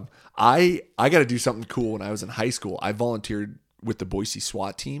 pants. I got to do something cool. When I was in high school, I volunteered with the Boise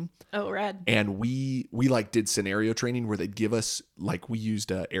SWAT team. Oh, rad. And we like did scenario training where they'd give us, like, we used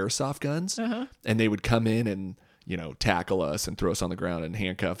airsoft guns, and they would come in and, you know, tackle us and throw us on the ground and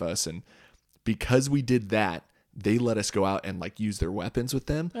handcuff us. And because we did that, they let us go out and like use their weapons with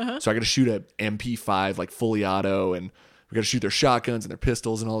them. So I got to shoot a MP5, like fully auto, and we got to shoot their shotguns and their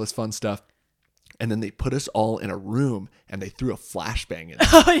pistols and all this fun stuff. And then they put us all in a room and they threw a flashbang in.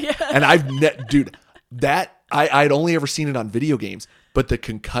 Oh yeah. And dude, that I'd only ever seen it on video games, but the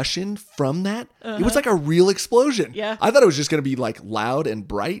concussion from that, it was like a real explosion. Yeah. I thought it was just going to be like loud and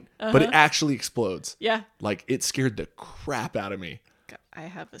bright, but it actually explodes. Yeah. Like it scared the crap out of me. I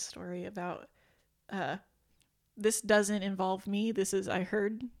have a story about, this doesn't involve me. I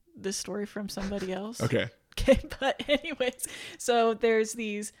heard this story from somebody else. Okay. Okay. But anyways, so there's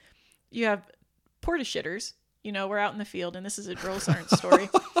you have porta shitters, you know, we're out in the field and this is a drill sergeant story.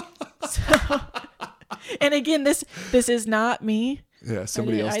 So, and again, this is not me. Yeah.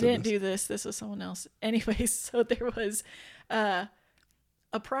 Somebody else I did didn't this. do this. This was someone else. Anyways, so there was,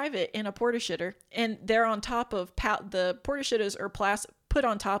 a private in a porta shitter, and they're on top of the porta shitters are put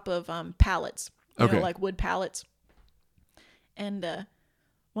on top of pallets, you know, like wood pallets. And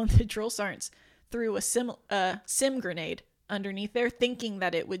one of the drill sergeants threw a sim grenade underneath there, thinking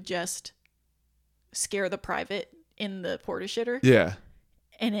that it would just scare the private in the porta shitter. Yeah.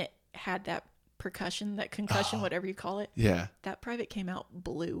 And it had that concussion, whatever you call it. Yeah. That private came out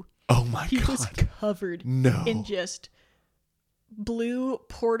blue. Oh my God. He was covered in just blue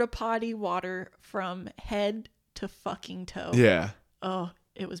porta potty water from head to fucking toe. Yeah. Oh,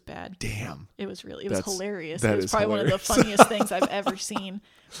 it was bad. Damn. It was hilarious. That It was is probably hilarious. one of the funniest things I've ever seen.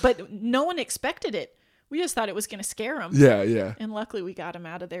 But no one expected it. We just thought it was going to scare him. Yeah. Yeah. And luckily we got him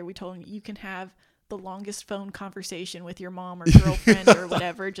out of there. We told him, you can have the longest phone conversation with your mom or girlfriend or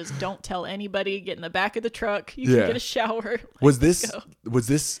whatever. Just don't tell anybody. Get in the back of the truck. You can get a shower. Was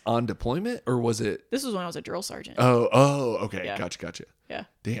this on deployment or was it? This was when I was a drill sergeant. Oh, okay. Yeah. Gotcha. Yeah.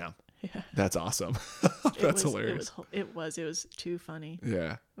 Damn. Yeah. That's awesome. That's hilarious. It was too funny.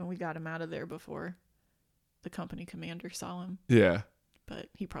 Yeah. When we got him out of there before the company commander saw him. Yeah. But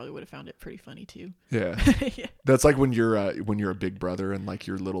he probably would have found it pretty funny too. Yeah. Yeah. That's like when you're a big brother and like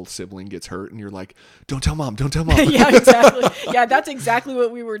your little sibling gets hurt and you're like, don't tell mom. Yeah, exactly. Yeah, that's exactly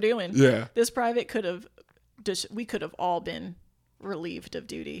what we were doing. Yeah. This private we could have all been relieved of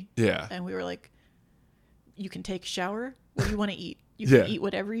duty. Yeah. And we were like, you can take a shower. What do you want to eat? You Yeah. can eat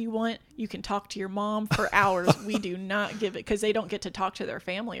whatever you want. You can talk to your mom for hours. We do not give it, because they don't get to talk to their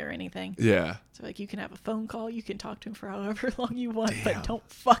family or anything. Yeah. So like, you can have a phone call. You can talk to them for however long you want, Damn. but don't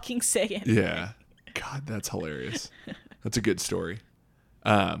fucking say anything. Yeah. God, that's hilarious. That's a good story.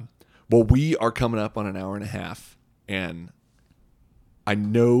 Well, we are coming up on an hour and a half, and I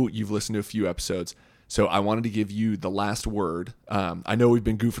know you've listened to a few episodes, so I wanted to give you the last word. I know we've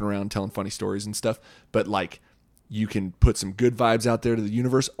been goofing around telling funny stories and stuff, but like, you can put some good vibes out there to the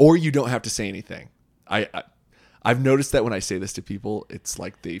universe, or you don't have to say anything. I've noticed that when I say this to people, it's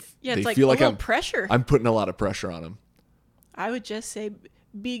like they feel like pressure. I'm putting a lot of pressure on them. I would just say,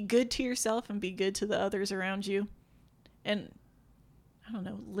 be good to yourself and be good to the others around you. And I don't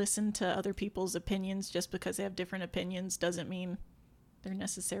know, listen to other people's opinions. Just because they have different opinions doesn't mean they're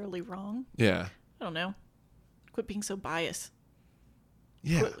necessarily wrong. Yeah. I don't know. Quit being so biased.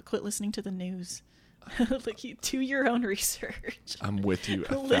 Yeah. Quit listening to the news. Do your own research. I'm with you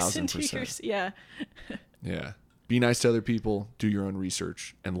 1,000%. Yeah. Yeah. Be nice to other people. Do your own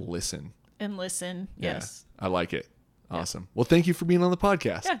research and listen. Yes. I like it. Awesome. Well, thank you for being on the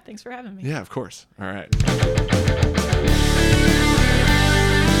podcast. Yeah. Thanks for having me. Yeah, of course. All right.